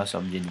फर्मुला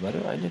सम्झिनु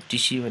पर्यो हैन।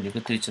 टीसी भनेको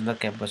त्रिचन्द्र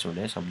क्याम्पस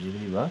भनेर सम्झिनु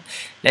पनि भयो।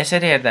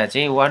 यसरी हेर्दा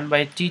चाहिँ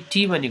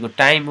 1/t भनेको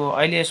टाइम हो।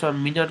 अहिले यसमा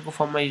मिनेटको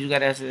फर्ममा युज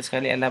गरिरहेको छ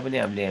त्यसकारणले यसलाई पनि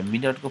हामीले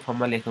मिनेटको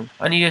फर्ममा लेखौं।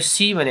 अनि यो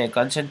c भनेको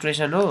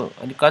कन्सन्ट्रेसन हो।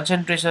 अनि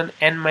कन्सन्ट्रेसन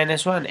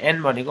n-1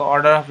 n भनेको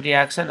अर्डर अफ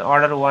रिएक्सन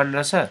अर्डर 1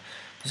 रहेछ।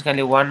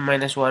 त्यसकारणले 1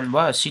 - 1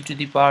 भयो। c टु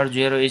द पावर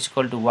 0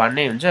 = 1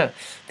 नै हुन्छ।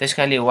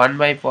 त्यसकारणले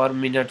 1/पर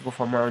मिनेटको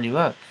फर्ममा आउने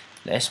भयो।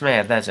 यसमा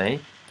हेर्दा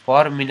चाहिँ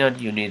पर मिनट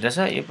युनिट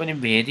रहेछ। यो पनि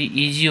भेरी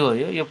इजी हो।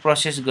 यो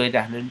प्रोसेस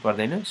गरिराख्नु पनि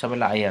पर्दैन,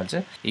 सबैलाई आइहाल्छ।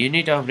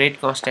 Unit of rate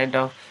constant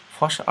of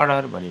first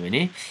order भन्यो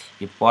भने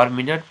यो पर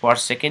minute, per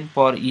second,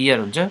 per year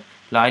हुन्छ।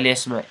 ल अहिले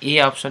यसमा ए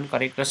अप्सन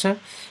करेक्ट रहेछ।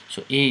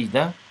 So A is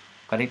the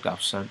correct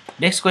option.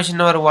 Next question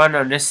number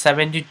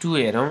 172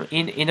 हेरौँ।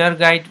 इन इनर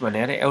गाइड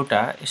भनेर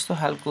एउटा यस्तो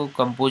खालको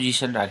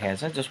कम्पोजिसन राखेको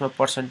छ जसमा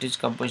पर्सेन्टेज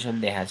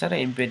कम्पोजिसन देखाएको छ र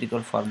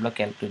एम्पिरिकल फर्मुला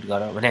क्याल्कुलेट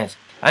गर भनेको छ।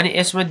 अनि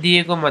यसमा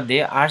दिएको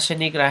मध्ये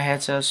आर्सेनिक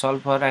राखेको छ,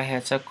 सल्फर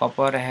राखेको छ,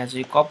 कपर राखेको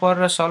छ।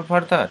 कपर र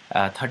सल्फर त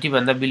 30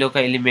 भन्दा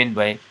बिलोका एलिमेन्ट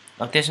भए।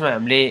 अब त्यसमा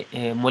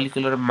हामीले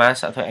मोलिकुलर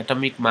मास अथवा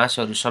एटमिक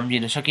मासहरु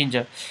सम्झिन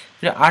सकिन्छ।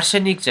 र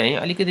आर्सेनिक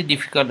चाहिँ अलिकति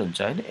डिफिकल्ट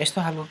हुन्छ हैन।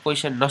 यस्तो खालको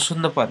क्वेशन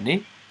नसोध्नु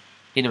पर्ने,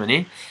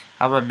 किनभने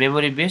अब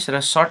मेमोरी बेस र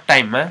सर्ट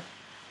टाइममा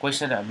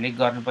क्वेशन हामीले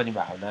गर्नुपर्ने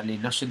भएको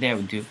हुनाले नसोध्या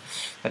हुन्थ्यो।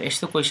 तर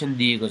यस्तो क्वेशन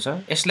दिएको छ।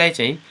 यसलाई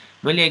चाहिँ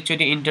मैले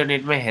एकचोटी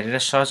इन्टरनेटमा हेरेर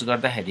सर्च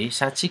गर्दाखेरि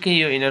साच्चीकै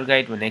यो इनर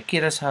गाइड भने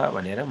के रहेछ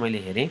भनेर मैले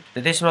हेरेँ। र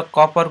त्यसमा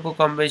कपरको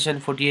कम्पोजिसन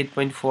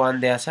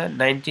 48.41 दिएको छ,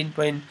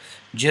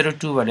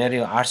 19.02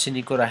 भनेर यो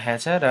आर्सेनिकको राखेको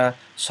छ र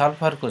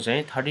सल्फरको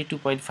चाहिँ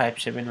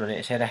 32.57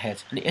 भनेर यसरी राखेको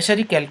छ। अनि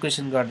यसरी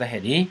क्याल्कुलेसन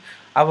गर्दाखेरि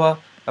अब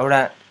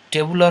एउटा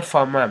टेबुलर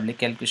फर्ममा हामीले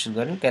क्याल्कुलेसन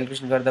गर्यौं।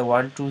 क्याल्कुलेसन गर्दा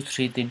 1 2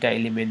 3 तीनटा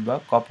एलिमेन्ट भयो,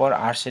 कपर,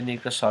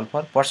 आर्सेनिक र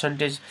सल्फर।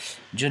 पर्सेन्टेज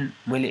जुन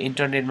मैले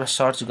इन्टरनेटमा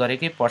सर्च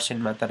गरेकै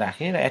पर्सेन्टमा त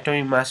राखेँ र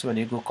एटमिक मास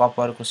भनेको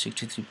कपरको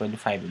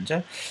 63.5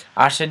 हुन्छ,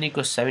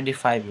 आर्सेनिकको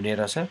 75 हुने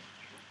रहेछ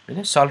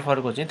हैन,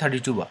 सल्फरको चाहिँ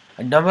 32 भयो।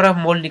 नम्बर अफ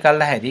मोल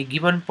निकाल्दाखेरि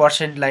गिवन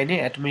पर्सेन्टलाई नै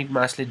एटमिक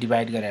मासले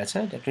डिभाइड गरेको छ।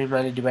 एटमिक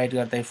मासले डिभाइड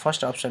गर्दा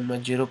फर्स्ट अप्सनमा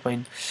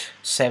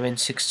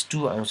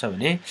 0.762 आउँछ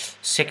भने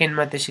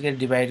सेकेन्डमा त्यसैगरी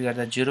डिभाइड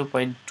गर्दा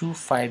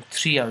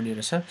 0.253 आउने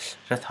रहेछ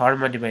र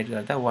थर्डमा डिभाइड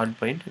गर्दा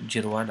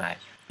 1.01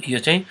 आयो। यो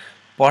चाहिँ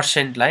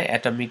पर्सेन्टलाई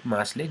एटमिक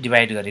मासले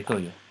डिभाइड गरेको हो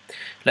यो।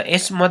 ल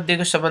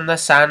यसमध्येको सबभन्दा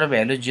सानो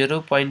भ्यालु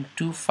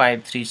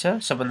 0.253 छ।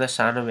 सबभन्दा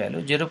सानो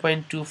भ्यालु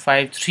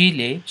 0.253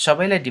 ले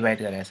सबैलाई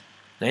डिभाइड गरेको छ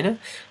हैन।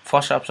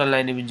 फर्स्ट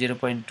अप्सनलाई पनि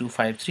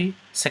 0.253,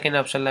 सेकेन्ड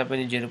अप्सनलाई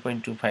पनि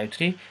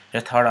 0.253 र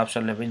थर्ड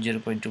अप्सनलाई पनि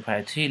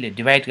 0.253 ले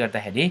डिभाइड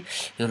गर्दाखेरि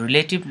यो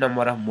रिलेटिभ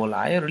नम्बर अफ मोल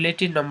आयो।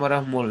 रिलेटिभ नम्बर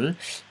अफ मोल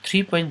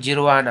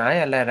 3.01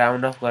 आयो। यसलाई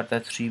राउन्ड अफ गर्दा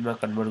 3 मा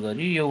कन्भर्ट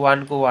गर्यो। यो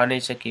 1 को 1 नै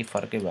छ, केही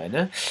फरकै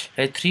भएन।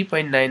 र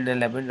 3.99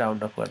 लाई पनि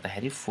राउन्ड अफ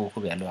गर्दाखेरि 4 को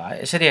भ्यालु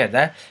आयो। यसरी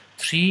हेर्दा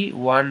 3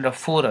 1 र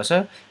 4 रहेछ।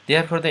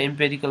 Therefore the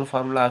empirical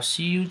formula of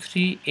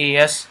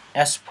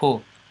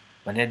Cu3AsS4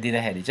 भनेर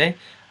दिँदाखेरि चाहिँ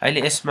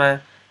अहिले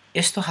यसमा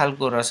यस्तो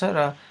खालको रहेछ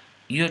र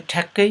यो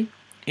ठ्याक्कै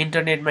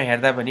इन्टरनेटमा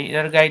हेर्दा पनि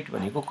इनर गाइड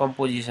भनेको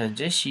कम्पोजिसन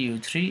चाहिँ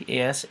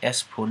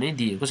Cu3AsS4 नै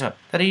दिएको छ।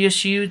 तर यो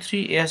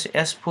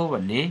Cu3AsS4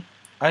 भन्ने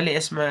अहिले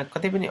यसमा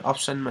कतै पनि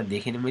अप्सनमा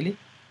देखिन मैले।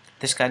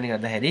 त्यसकारणले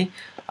गर्दाखेरि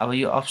अब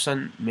यो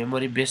अप्सन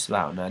मेमोरी बेस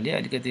भएको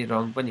हुनाले अलिकति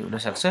रङ पनि हुन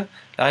सक्छ।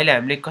 र अहिले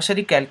हामीले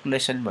कसरी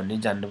क्याल्कुलेसन भन्ने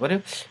जान्नु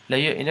पर्यो। ल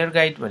यो इनर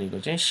गाइड भनेको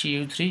चाहिँ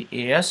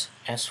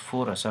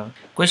Cu3AsS4 रहेछ।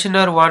 क्वेशन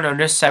नम्बर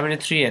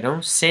 173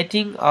 हेरौँ।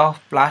 Setting of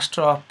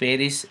plaster of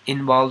Paris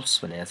involves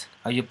भनेको छ।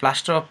 अब यो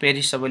प्लास्टर अफ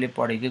पेरिस सबैले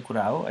पढेकै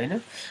कुरा हो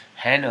हैन।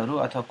 ह्यान्डहरु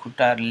अथवा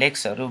खुट्टाहरु,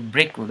 लेग्सहरु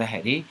ब्रेक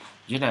हुँदाखेरि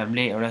जुन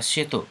हामीले एउटा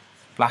सेतो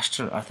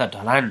प्लास्टर अर्थात्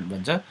ढलान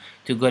भन्छ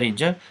त्यो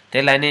गरिन्छ,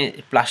 त्यसलाई नै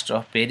प्लास्टर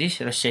अफ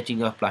पेरिस र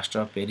setting of plaster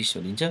of Paris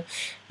भनिन्छ।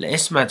 ल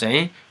यसमा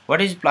चाहिँ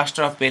what is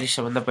plaster of Paris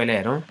सबभन्दा पहिला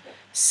हेरौँ।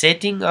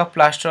 Setting of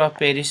plaster of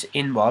Paris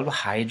involve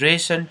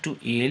hydration to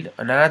yield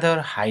another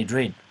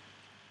hydrate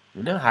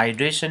हैन।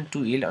 Hydration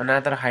to yield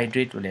another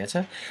hydrate भनेको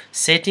छ।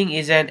 Setting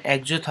is an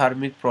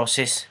exothermic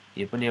process,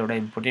 यो पनि एउटा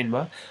इम्पोर्टेन्ट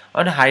भयो।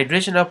 अनि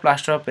hydration of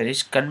plaster of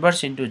Paris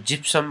converts into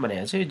gypsum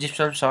भनेको छ। यो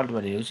जिप्सम सल्ट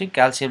भनेको चाहिँ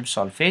क्याल्सियम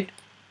सल्फेट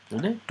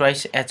हैन,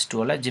 ट्वाइस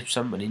H2O लाई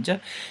जिप्सम भनिन्छ।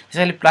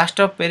 त्यसैले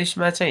प्लास्टर अफ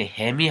पेरिसमा चाहिँ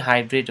हेमी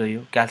हाइड्रेट हो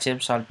यो क्याल्सियम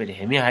सल्फेट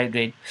हेमी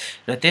हाइड्रेट,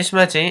 र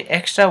त्यसमा चाहिँ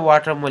एक्स्ट्रा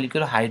वाटर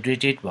मोलिकुल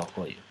हाइड्रेटेड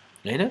भएको हो यो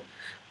हैन।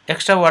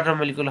 एक्स्ट्रा वाटर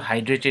मोलिकुल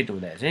हाइड्रेटेड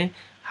हुँदा चाहिँ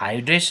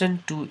hydration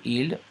to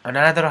yield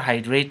another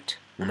hydrate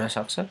हुन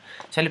सक्छ।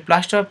 त्यसैले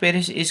plaster of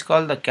Paris is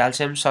called the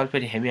calcium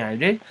sulphate Hemy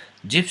hydrate,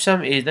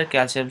 gypsum is the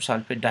calcium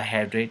sulphate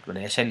dihydrate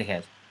भनेर यसरी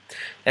लेखेको छ।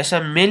 यसमा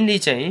मेनली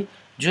चाहिँ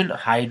जुन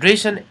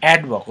हाइड्रेसन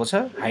एड भएको छ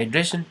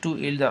हाइड्रेसन टु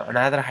इल्ड द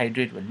अनादर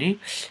हाइड्रेट भन्ने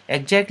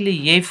एक्ज्याक्टली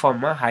यही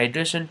फर्ममा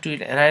हाइड्रेसन टु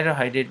इल्ड अनादर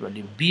हाइड्रेट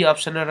भन्ने बी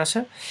अप्सनमा रहेछ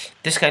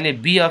त्यसकारणले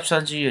बी अप्सन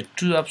चाहिँ यो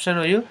ट्रु अप्सन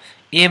हो यो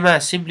एमा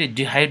सिम्पली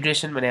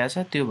डिहाइड्रेसन भनेको छ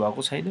त्यो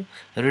भएको छैन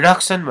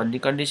रिडक्सन भन्ने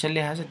कन्डिसन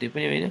लेखाएको छ त्यो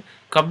पनि होइन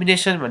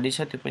कम्बिनेसन भन्ने छ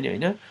त्यो पनि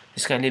होइन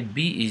त्यसकारणले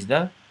be is the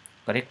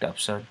correct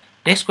option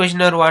next question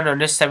number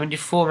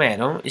 174 मा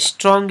हेरौँ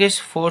strongest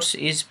force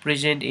is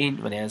present in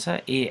भनेको छ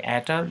ए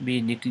atom be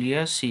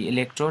nuclear C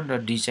electron र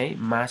डी चाहिँ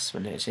मास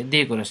भनेर चाहिँ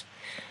दिएको रहेछ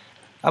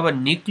अब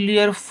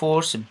nuclear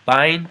force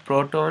bind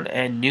proton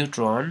and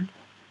neutron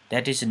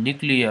that is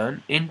न्युक्लियन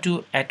into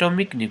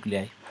atomic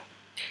nuclei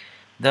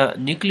The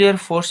nuclear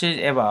force is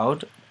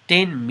about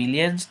 10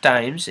 million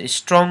times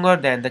stronger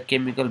than the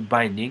chemical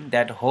binding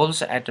that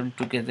holds atom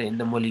together in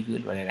the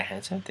molecule भनेर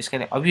राखेको छ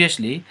त्यसकारण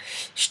obviously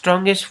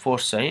strongest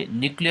force चाहिँ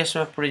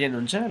न्युक्लियसमा present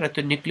हुन्छ र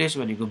त्यो nucleus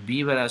भनेको B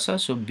मा रहेछ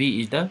so B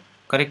is the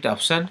correct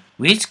option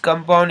which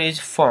compound is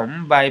formed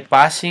by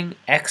passing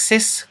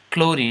excess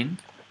chlorine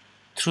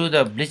through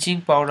the bleaching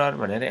powder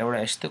भनेर एउटा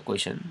यस्तो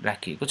क्वेशन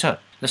राखिएको छ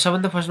र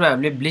सबभन्दा फर्स्टमा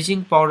हामीले ब्लिचिङ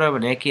पाउडर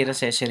भनेर के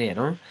रहेछ यसरी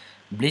हेरौँ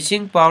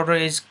Bleaching powder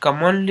is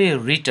commonly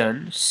written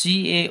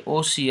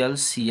CaOCl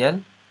यसलाई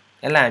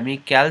हामी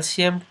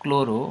calcium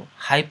chloro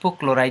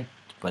hypochlorite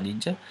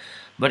भनिन्छ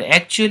but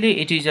actually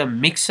it is a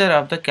mixture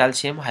of the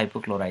calcium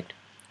hypochlorite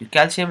यो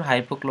calcium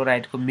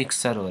hypochlorite को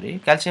mixture हो रे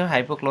calcium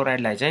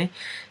hypochlorite लाई चाहिँ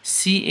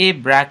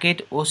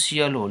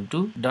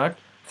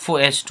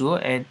Ca(BrCl(O2)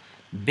 and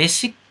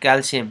basic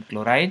calcium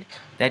chloride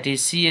that is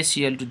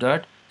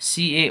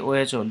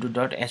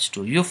CaCl2.CaOH(H2)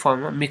 यो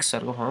फर्ममा मिक्सर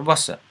को फर्ममा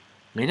बस्छ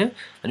हैन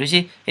भनेपछि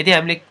यदि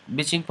हामीले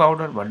ब्लिचिङ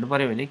पाउडर भन्नु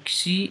पर्यो भने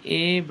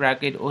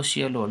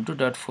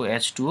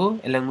Ca(OCl(O2.4H2O)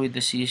 along with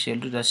the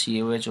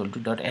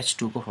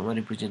CaCl2.CaOH(H2) को फर्ममा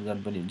रिप्रेजेन्ट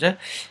गर्नु पनि हुन्छ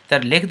तर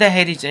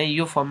लेख्दाखेरि चाहिँ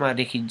यो फर्ममा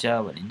लेखिन्छ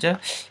भनिन्छ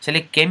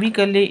त्यसैले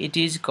chemically it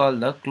is called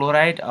the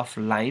chloride of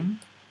लाइम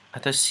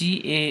अथवा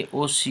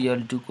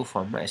CaOCl2 को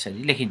फर्ममा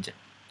यसरी लेखिन्छ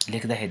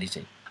लेख्दाखेरि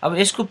चाहिँ अब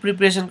यसको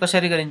प्रिपरेसन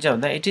कसरी गरिन्छ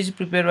भन्दा it is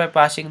prepared by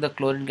passing the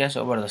chlorine gas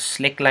over the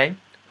slaked lime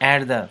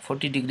at the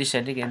 40 degree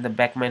centigrade in the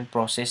Beckmann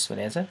process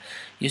भनेको छ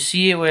यो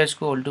CaOH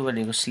को उल्टो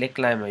भनेको स्लेक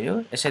लाइम हो यो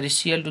यसरी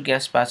Cl2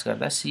 ग्यास पास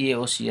गर्दा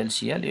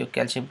CaOCl यो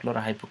क्याल्सियम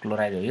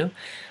क्लोरोहाइपोक्लोराइड हो यो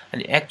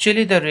अनि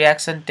actually the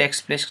reaction takes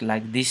place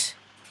like this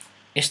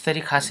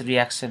यसरी खास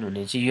रिएक्सन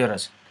हुने चाहिँ यो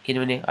रहेछ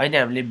किनभने अहिले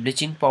हामीले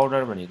ब्लिचिङ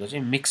पाउडर भनेको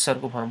चाहिँ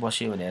मिक्सरको फर्म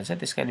बस्यो भनेको छ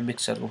त्यसकारण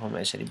मिक्सरको फर्ममा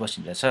यसरी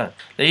बसिन्छ र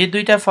यो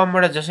दुईटा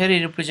फर्मबाट जसरी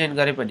रिप्रेजेन्ट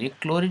गरे पनि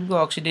क्लोरिनको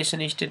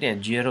अक्सिडेसन स्टेट यहाँ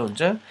 0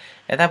 हुन्छ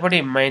यतापटि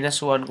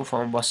 -1 को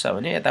फर्म बस्छ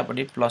भने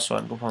यतापटि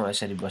 +1 को फर्म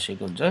यसरी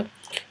बसेको हुन्छ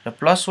र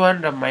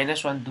 +1 र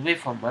 -1 दुवै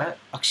फर्ममा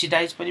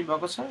अक्सिडाइज पनि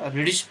भएको छ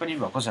रिड्युस पनि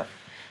भएको छ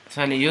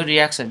त्यसैले यो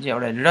रिएक्सन चाहिँ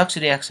एउटा रिडक्स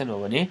रिएक्सन हो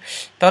भने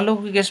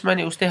तल्लोको केसमा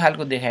नि उस्तै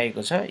खालको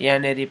देखाएको छ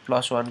यहाँनेरि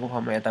 +1 को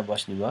फर्ममा यता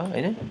बस्ने भयो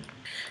हैन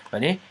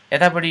भने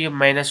यतापटि यो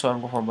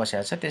 -1 को फर्म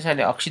बसेको छ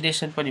त्यसैले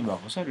अक्सिडेसन पनि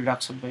भएको छ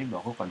रिडक्सन पनि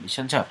भएको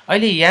कन्डिसन छ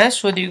अहिले यहाँ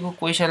सोधिएको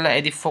क्वेशनलाई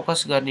यदि फोकस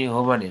गर्ने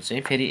हो भने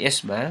चाहिँ फेरि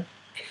यसमा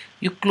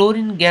यो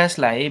क्लोरिन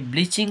ग्यासलाई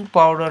ब्लिचिङ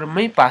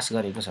पाउडरमै पास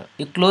गरेको छ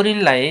यो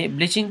क्लोरिनलाई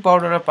ब्लिचिङ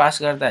पाउडरमा पास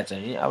गर्दा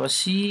चाहिँ अब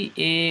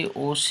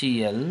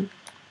CaOCl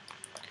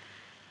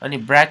अनि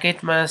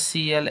ब्र्याकेटमा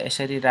Cl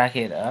यसरी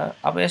राखेर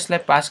अब यसलाई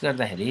पास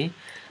गर्दाखेरि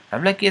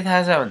हामीलाई के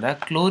थाहा छ भन्दा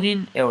क्लोरिन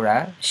एउटा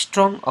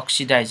स्ट्रङ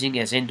अक्सिडाइजिङ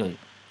एजेन्ट हो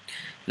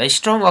ल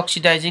स्ट्रङ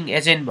अक्सिडाइजिङ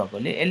एजेन्ट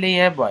भएकोले यसले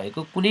यहाँ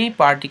भएको कुनै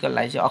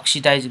पार्टिकललाई चाहिँ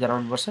अक्सिडाइज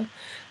गराउनुपर्छ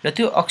र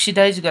त्यो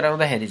अक्सिडाइज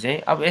गराउँदाखेरि चाहिँ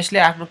अब यसले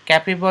आफ्नो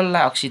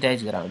क्यापेबललाई अक्सिडाइज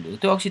गराउने हो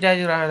त्यो अक्सिडाइज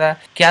गराउँदा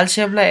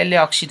क्याल्सियमलाई यसले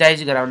अक्सिडाइज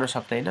गराउन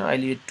सक्दैन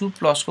अहिले यो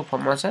 2+ को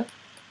फर्ममा छ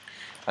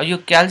अब यो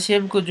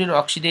क्याल्सियमको जुन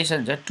अक्सिडेसन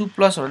छ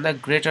 2+ भन्दा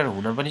ग्रेटर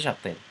हुन पनि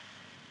सक्दैन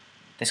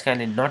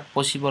त्यसकारणले नट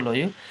पोसिबल हो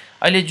यो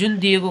अहिले जुन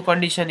दिएको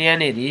कन्डिसन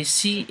यहाँनेरि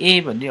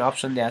Ca भन्ने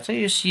अप्सन दिएको छ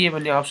यो Ca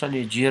भन्ने अप्सन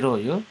यो 0 हो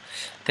यो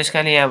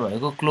त्यसकारणले यहाँ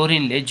भएको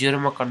क्लोरिनले 0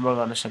 मा कन्भर्ट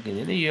गर्न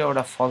सकिँदैन यो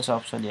एउटा फल्स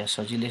अप्सन यहाँ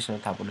सजिलैसँग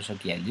थाहा पाउन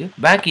सकिहाल्यो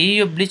बाँकी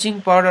यो ब्लिचिङ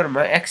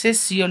पाउडरमा एक्सेस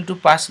Cl2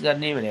 पास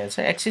गर्ने भनेको छ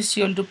एक्सेस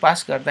Cl2 पास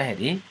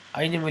गर्दाखेरि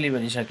अहिले मैले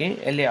भनिसके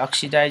यसले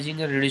अक्सिडाइजिङ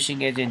र रिड्युसिङ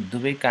एजेन्ट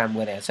दुवै काम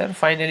गरेको छ र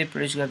फाइनली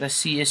प्रोड्युस गर्दा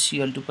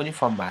CaCl2 पनि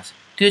फर्म भएको छ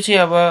त्यो चाहिँ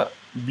अब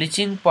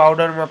ब्लिचिङ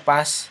पाउडरमा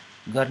पास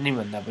गर्ने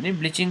भन्दा पनि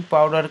ब्लिचिङ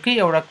पाउडरकै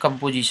एउटा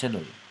कम्पोजिसन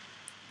हो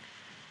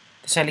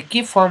त्यसैले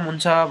के फर्म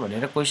हुन्छ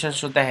भनेर क्वेशन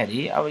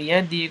सोध्दाखेरि अब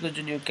यहाँ दिएको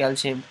जुन यो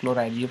क्याल्सियम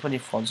क्लोराइड यो पनि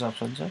फल्स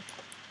अप्सन छ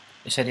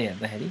यसरी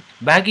हेर्दाखेरि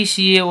बाँकी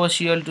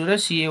CaOCl2 र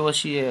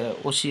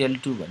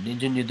CaOCl2 भन्ने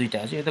जुन यो दुईटा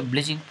छ यो त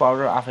ब्लिचिङ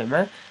पाउडर आफैमा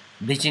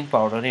ब्लिचिङ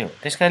पाउडरै हो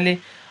त्यसकारणले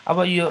अब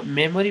यो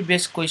मेमोरी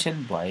बेस्ड क्वेशन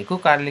भएको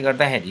कारणले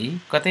गर्दाखेरि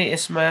कतै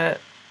यसमा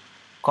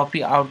कपी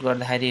आउट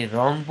गर्दाखेरि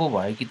रङ पो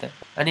भयो कि त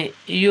अनि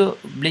यो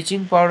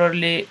ब्लिचिङ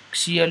पाउडरले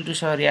Cl2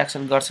 सँग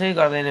रिएक्सन गर्छ कि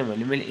गर्दैन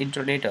भने मैले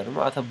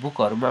इन्टरनेटहरुमा अथवा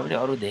बुकहरुमा पनि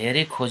अरु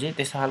धेरै खोजे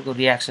त्यस्तो खालको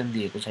रिएक्सन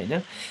दिएको छैन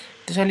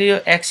त्यसैले यो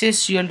access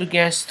Cl2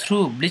 gas through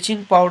bleaching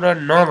powder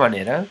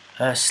नभनेर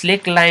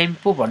स्लेक लाइम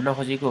पो भन्न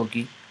खोजेको हो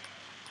कि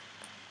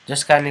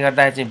जसकारणले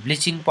गर्दा चाहिँ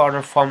ब्लिचिङ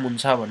पाउडर फर्म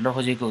हुन्छ भन्न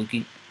खोजेको हो कि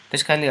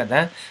त्यसकारणले गर्दा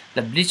ल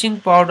ब्लिचिङ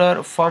पाउडर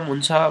फर्म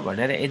हुन्छ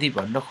भनेर यदि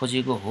भन्न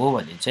खोजेको हो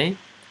भने चाहिँ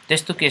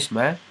त्यस्तो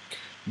केसमा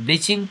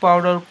ब्लिचिङ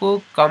पाउडरको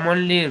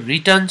कमनली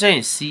रिटर्न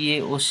चाहिँ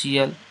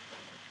CaOCl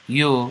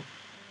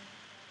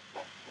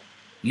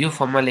यो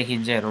फर्ममा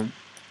लेखिन्छ हेरौँ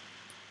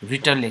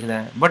रिटर्न लेख्दा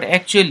बट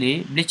एक्चुअली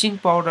ब्लिचिङ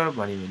पाउडर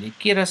भन्यो भने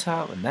के रहेछ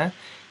भन्दा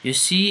यो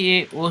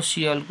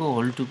CaOCl को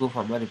होल 2 को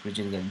फर्ममा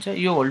रिप्रेजेन्ट गरिन्छ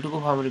यो होल 2 को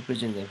फर्ममा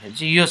रिप्रेजेन्ट गर्दाखेरि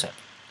चाहिँ यो छ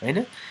हैन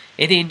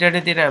यदि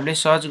इन्टरनेटतिर हामीले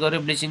सर्च गर्यो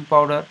ब्लिचिङ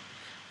पाउडर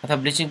अथवा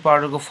ब्लिचिङ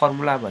पाउडरको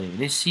फर्मुला भन्यो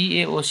भने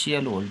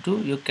CaOCl होल 2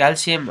 यो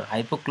क्याल्सियम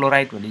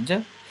हाइपोक्लोराइड भनिन्छ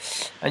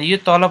अनि यो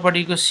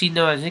तलपट्टिको C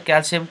नम्बर चाहिँ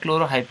क्याल्सियम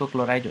क्लोरो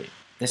हाइपोक्लोराइड हो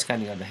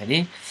त्यसकारणले गर्दाखेरि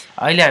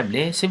अहिले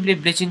हामीले सिम्पली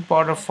ब्लिचिङ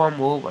पाउडर फर्म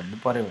हो भन्नु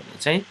पर्यो भने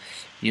चाहिँ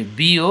यो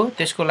B हो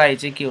त्यसको लागि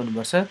चाहिँ के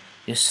हुनुपर्छ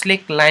यो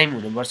स्लेक लाइम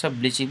हुनुपर्छ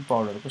ब्लिचिङ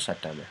पाउडरको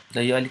सट्टामा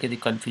ल यो अलिकति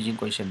कन्फ्युजिङ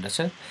क्वेशन रहेछ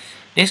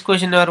नेक्स्ट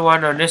क्वेशन नम्बर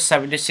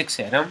 176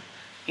 हेरौँ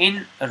in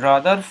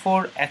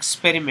Rutherford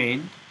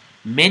experiment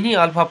many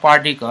alpha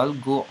particle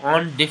go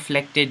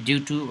undeflected due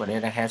to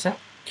भनेर राखेको छ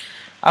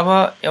अब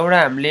एउटा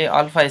हामीले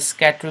अल्फा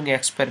स्क्याटरिङ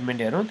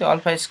एक्सपेरिमेन्ट हेरौँ त्यो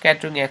अल्फा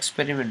स्क्याटरिङ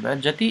एक्सपेरिमेन्टमा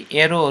जति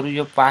एरोहरू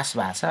यो पास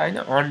भएको छ हैन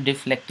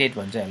अनडिफ्लेक्टेड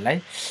भन्छ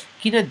यसलाई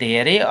किन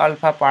धेरै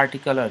अल्फा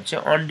पार्टिकलहरू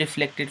चाहिँ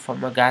अनडिफ्लेक्टेड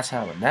फर्ममा गएको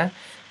छ भन्दा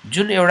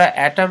जुन एउटा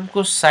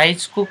एटमको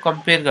साइजको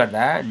कम्पेयर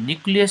गर्दा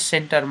न्युक्लियस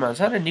सेन्टरमा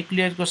छ र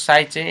न्युक्लियसको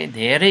साइज चाहिँ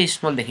धेरै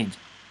स्मल देखिन्छ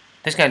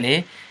त्यसकारणले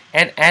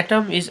an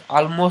atom is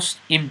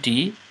almost empty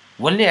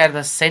only at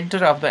the center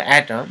of the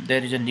atom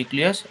there is a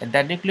nucleus and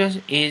that nucleus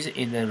is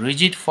in the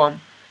rigid form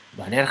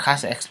भनेर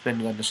खास एक्सप्लेन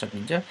गर्न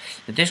सकिन्छ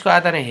त्यसको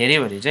आधारमा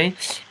हेर्यो भने चाहिँ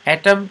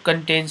atom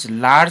contents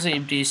large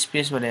empty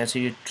space भनेको छ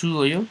यो ट्रु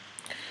हो यो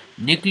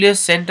न्युक्लियस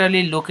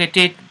सेन्ट्रली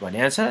लोकेटेड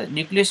भनेको छ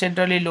न्युक्लियस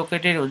सेन्ट्रली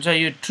लोकेटेड हुन्छ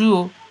यो ट्रु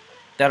हो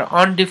तर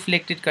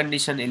अनडिफ्लेक्टेड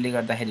कन्डिसन यसले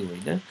गर्दाखेरि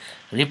होइन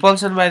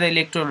रिपल्सन बाइ द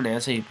इलेक्ट्रोन भनेको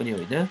छ यो पनि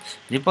होइन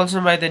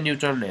रिपल्सन बाइ द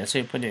न्युट्रोन भनेको छ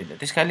यो पनि होइन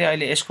त्यसकारणले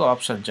अहिले यसको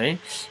अप्सन चाहिँ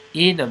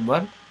ए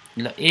नम्बर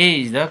ल ए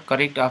इज द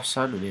करेक्ट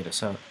अप्सन हुने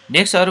रहेछ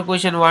नेक्स्ट अरु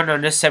क्वेशन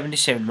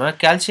 177 मा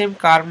calcium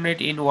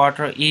carbonate in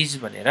water is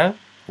भनेर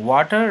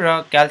वाटर र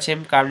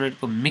क्याल्सियम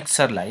कार्बोनेटको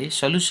मिक्सचरलाई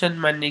सल्युसन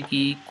मान्ने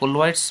कि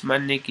कोलोइड्स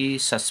मान्ने कि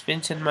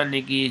सस्पेन्सन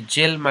मान्ने कि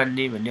जेल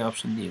मान्ने भन्ने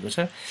अप्सन दिएको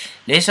छ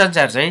यस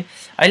अनुसार चाहिँ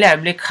अहिले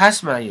हामीले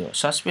खासमा यो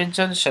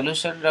सस्पेन्सन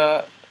सल्युसन र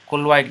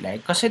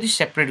कोलोइडलाई कसरी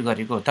सेपरेट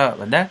गरेको त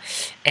भन्दा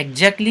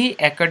exactly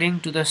according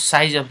to the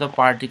size of the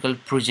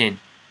particle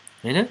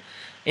present हैन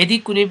यदि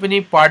कुनै पनि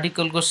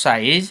पार्टिकलको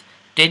size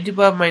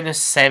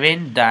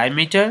 10⁻⁷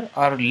 diameter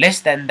or less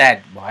than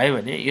that भयो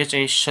भने यो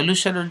चाहिँ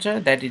सल्युसन हुन्छ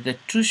that is the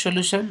true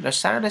solution र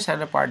साना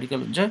साना पार्टिकल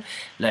हुन्छ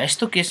ल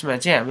यस्तो केसमा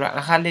चाहिँ हाम्रो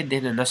आँखाले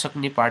देख्न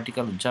नसक्ने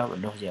पार्टिकल हुन्छ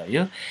भन्न खोजेको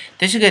हो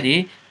त्यसैगरी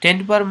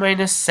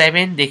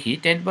 10⁻⁷ देखि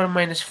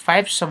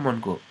 10⁻⁵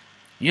 सम्मको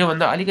यो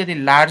भन्दा अलिकति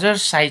लार्जर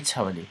साइज छ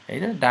भने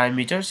हैन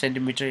डायमिटर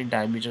सेन्टिमिटर इन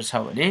डायमिटर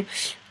छ भने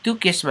त्यो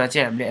केसमा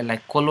चाहिँ हामीले यसलाई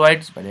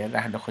कोलोइड्स भनेर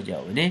राख्न खोजेको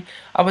हो भने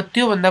अब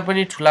त्यो भन्दा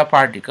पनि ठुला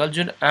पार्टिकल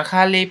जुन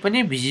आँखाले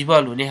पनि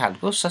भिजिबल हुने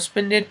खालको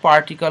सस्पेन्डेड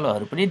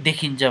पार्टिकलहरु पनि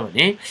देखिन्छ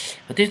भने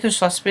त्यस्तो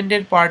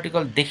सस्पेन्डेड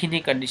पार्टिकल देखिने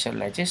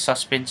कन्डिसनलाई चाहिँ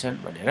सस्पेन्सन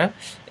भनेर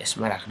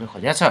यसमा राख्न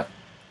खोजेको छ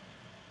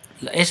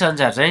ल यस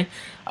अनुसार चाहिँ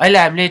अहिले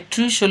हामीले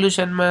ट्रु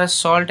सल्युसनमा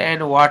सल्ट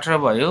एन्ड वाटर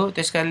भयो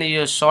त्यसकारणले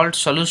यो सल्ट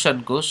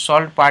सल्युसनको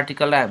सल्ट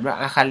पार्टिकललाई हाम्रो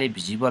आँखाले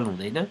भिजिबल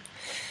हुँदैन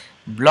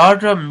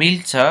ब्लड र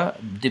मिल्क छ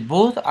they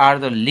both are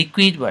the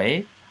liquid भए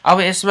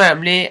अब यसमा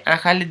हामीले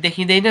आँखाले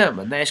देखिदैन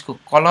भन्दा यसको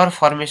कलर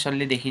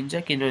फर्मेसनले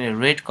देखिन्छ किनभने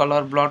रेड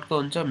कलर ब्लडको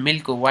हुन्छ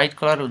मिल्कको व्हाइट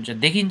कलर हुन्छ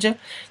देखिन्छ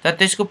तर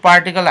त्यसको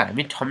पार्टिकल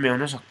हामी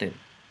ठम्म्याउन सक्दैनौं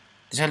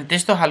त्यसैले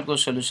त्यस्तो खालको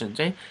सल्युसन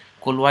चाहिँ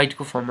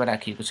कोलोइडको फर्ममा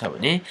राखिएको छ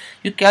भने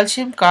यो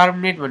क्याल्सियम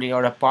कार्बोनेट भन्ने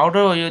एउटा पाउडर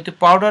हो यो त्यो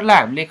पाउडरलाई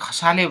हामीले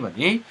खसाल्यो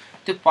भने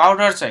त्यो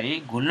पाउडर चाहिँ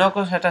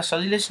घुल्नको सट्टा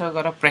सजिलैसँग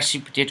गएर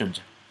प्रेसिपिटेट हुन्छ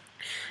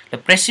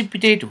र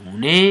प्रेसिपिटेट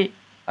हुने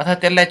अथवा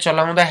त्यसलाई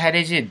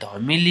चलाउँदाखेरि चाहिँ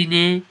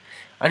धमिलिने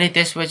अनि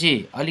त्यसपछि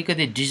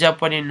अलिकति डिजर्भ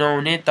पनि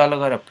नहुने तल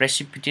गएर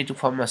प्रेसिपिटेट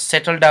फर्ममा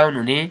सेटल डाउन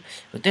हुने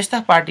त्यस्ता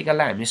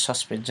पार्टिकललाई हामी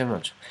सस्पेन्सन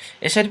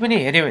भन्छौं यसरी पनि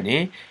हेर्यो भने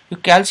यो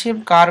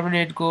क्याल्सियम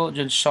कार्बोनेटको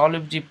जुन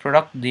सल्युबिलिटी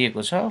प्रोडक्ट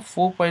दिएको छ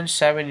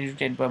 4.7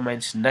 ×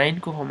 10⁻⁹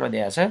 को फर्ममा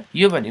दिएको छ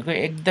यो भनेको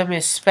एकदमै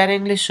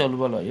स्प्यारिङली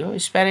सोल्युबल हो यो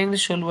स्प्यारिङली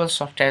सोल्युबल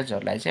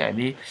सब्स्टेन्सहरुलाई चाहिँ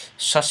हामी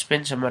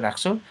सस्पेन्सनमा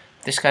राख्छौं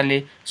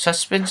त्यसकारणले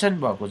सस्पेन्सन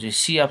भएको चाहिँ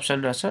सी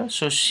अप्सन रहेछ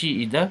so C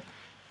is the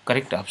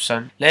correct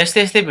option ल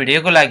यस्तै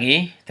भिडियोको लागि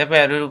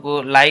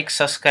तपाईहरुको लाइक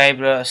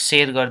सब्स्क्राइब र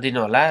शेयर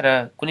गर्दिनु होला र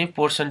कुनै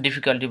पोर्सन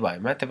डिफिकल्टी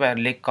भएमा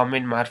तपाईहरुले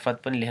कमेन्ट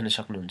मार्फत पनि लेख्न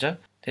सक्नुहुन्छ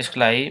त्यसको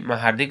लागि म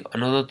हार्दिक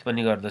अनुरोध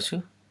पनि गर्दछु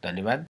धन्यवाद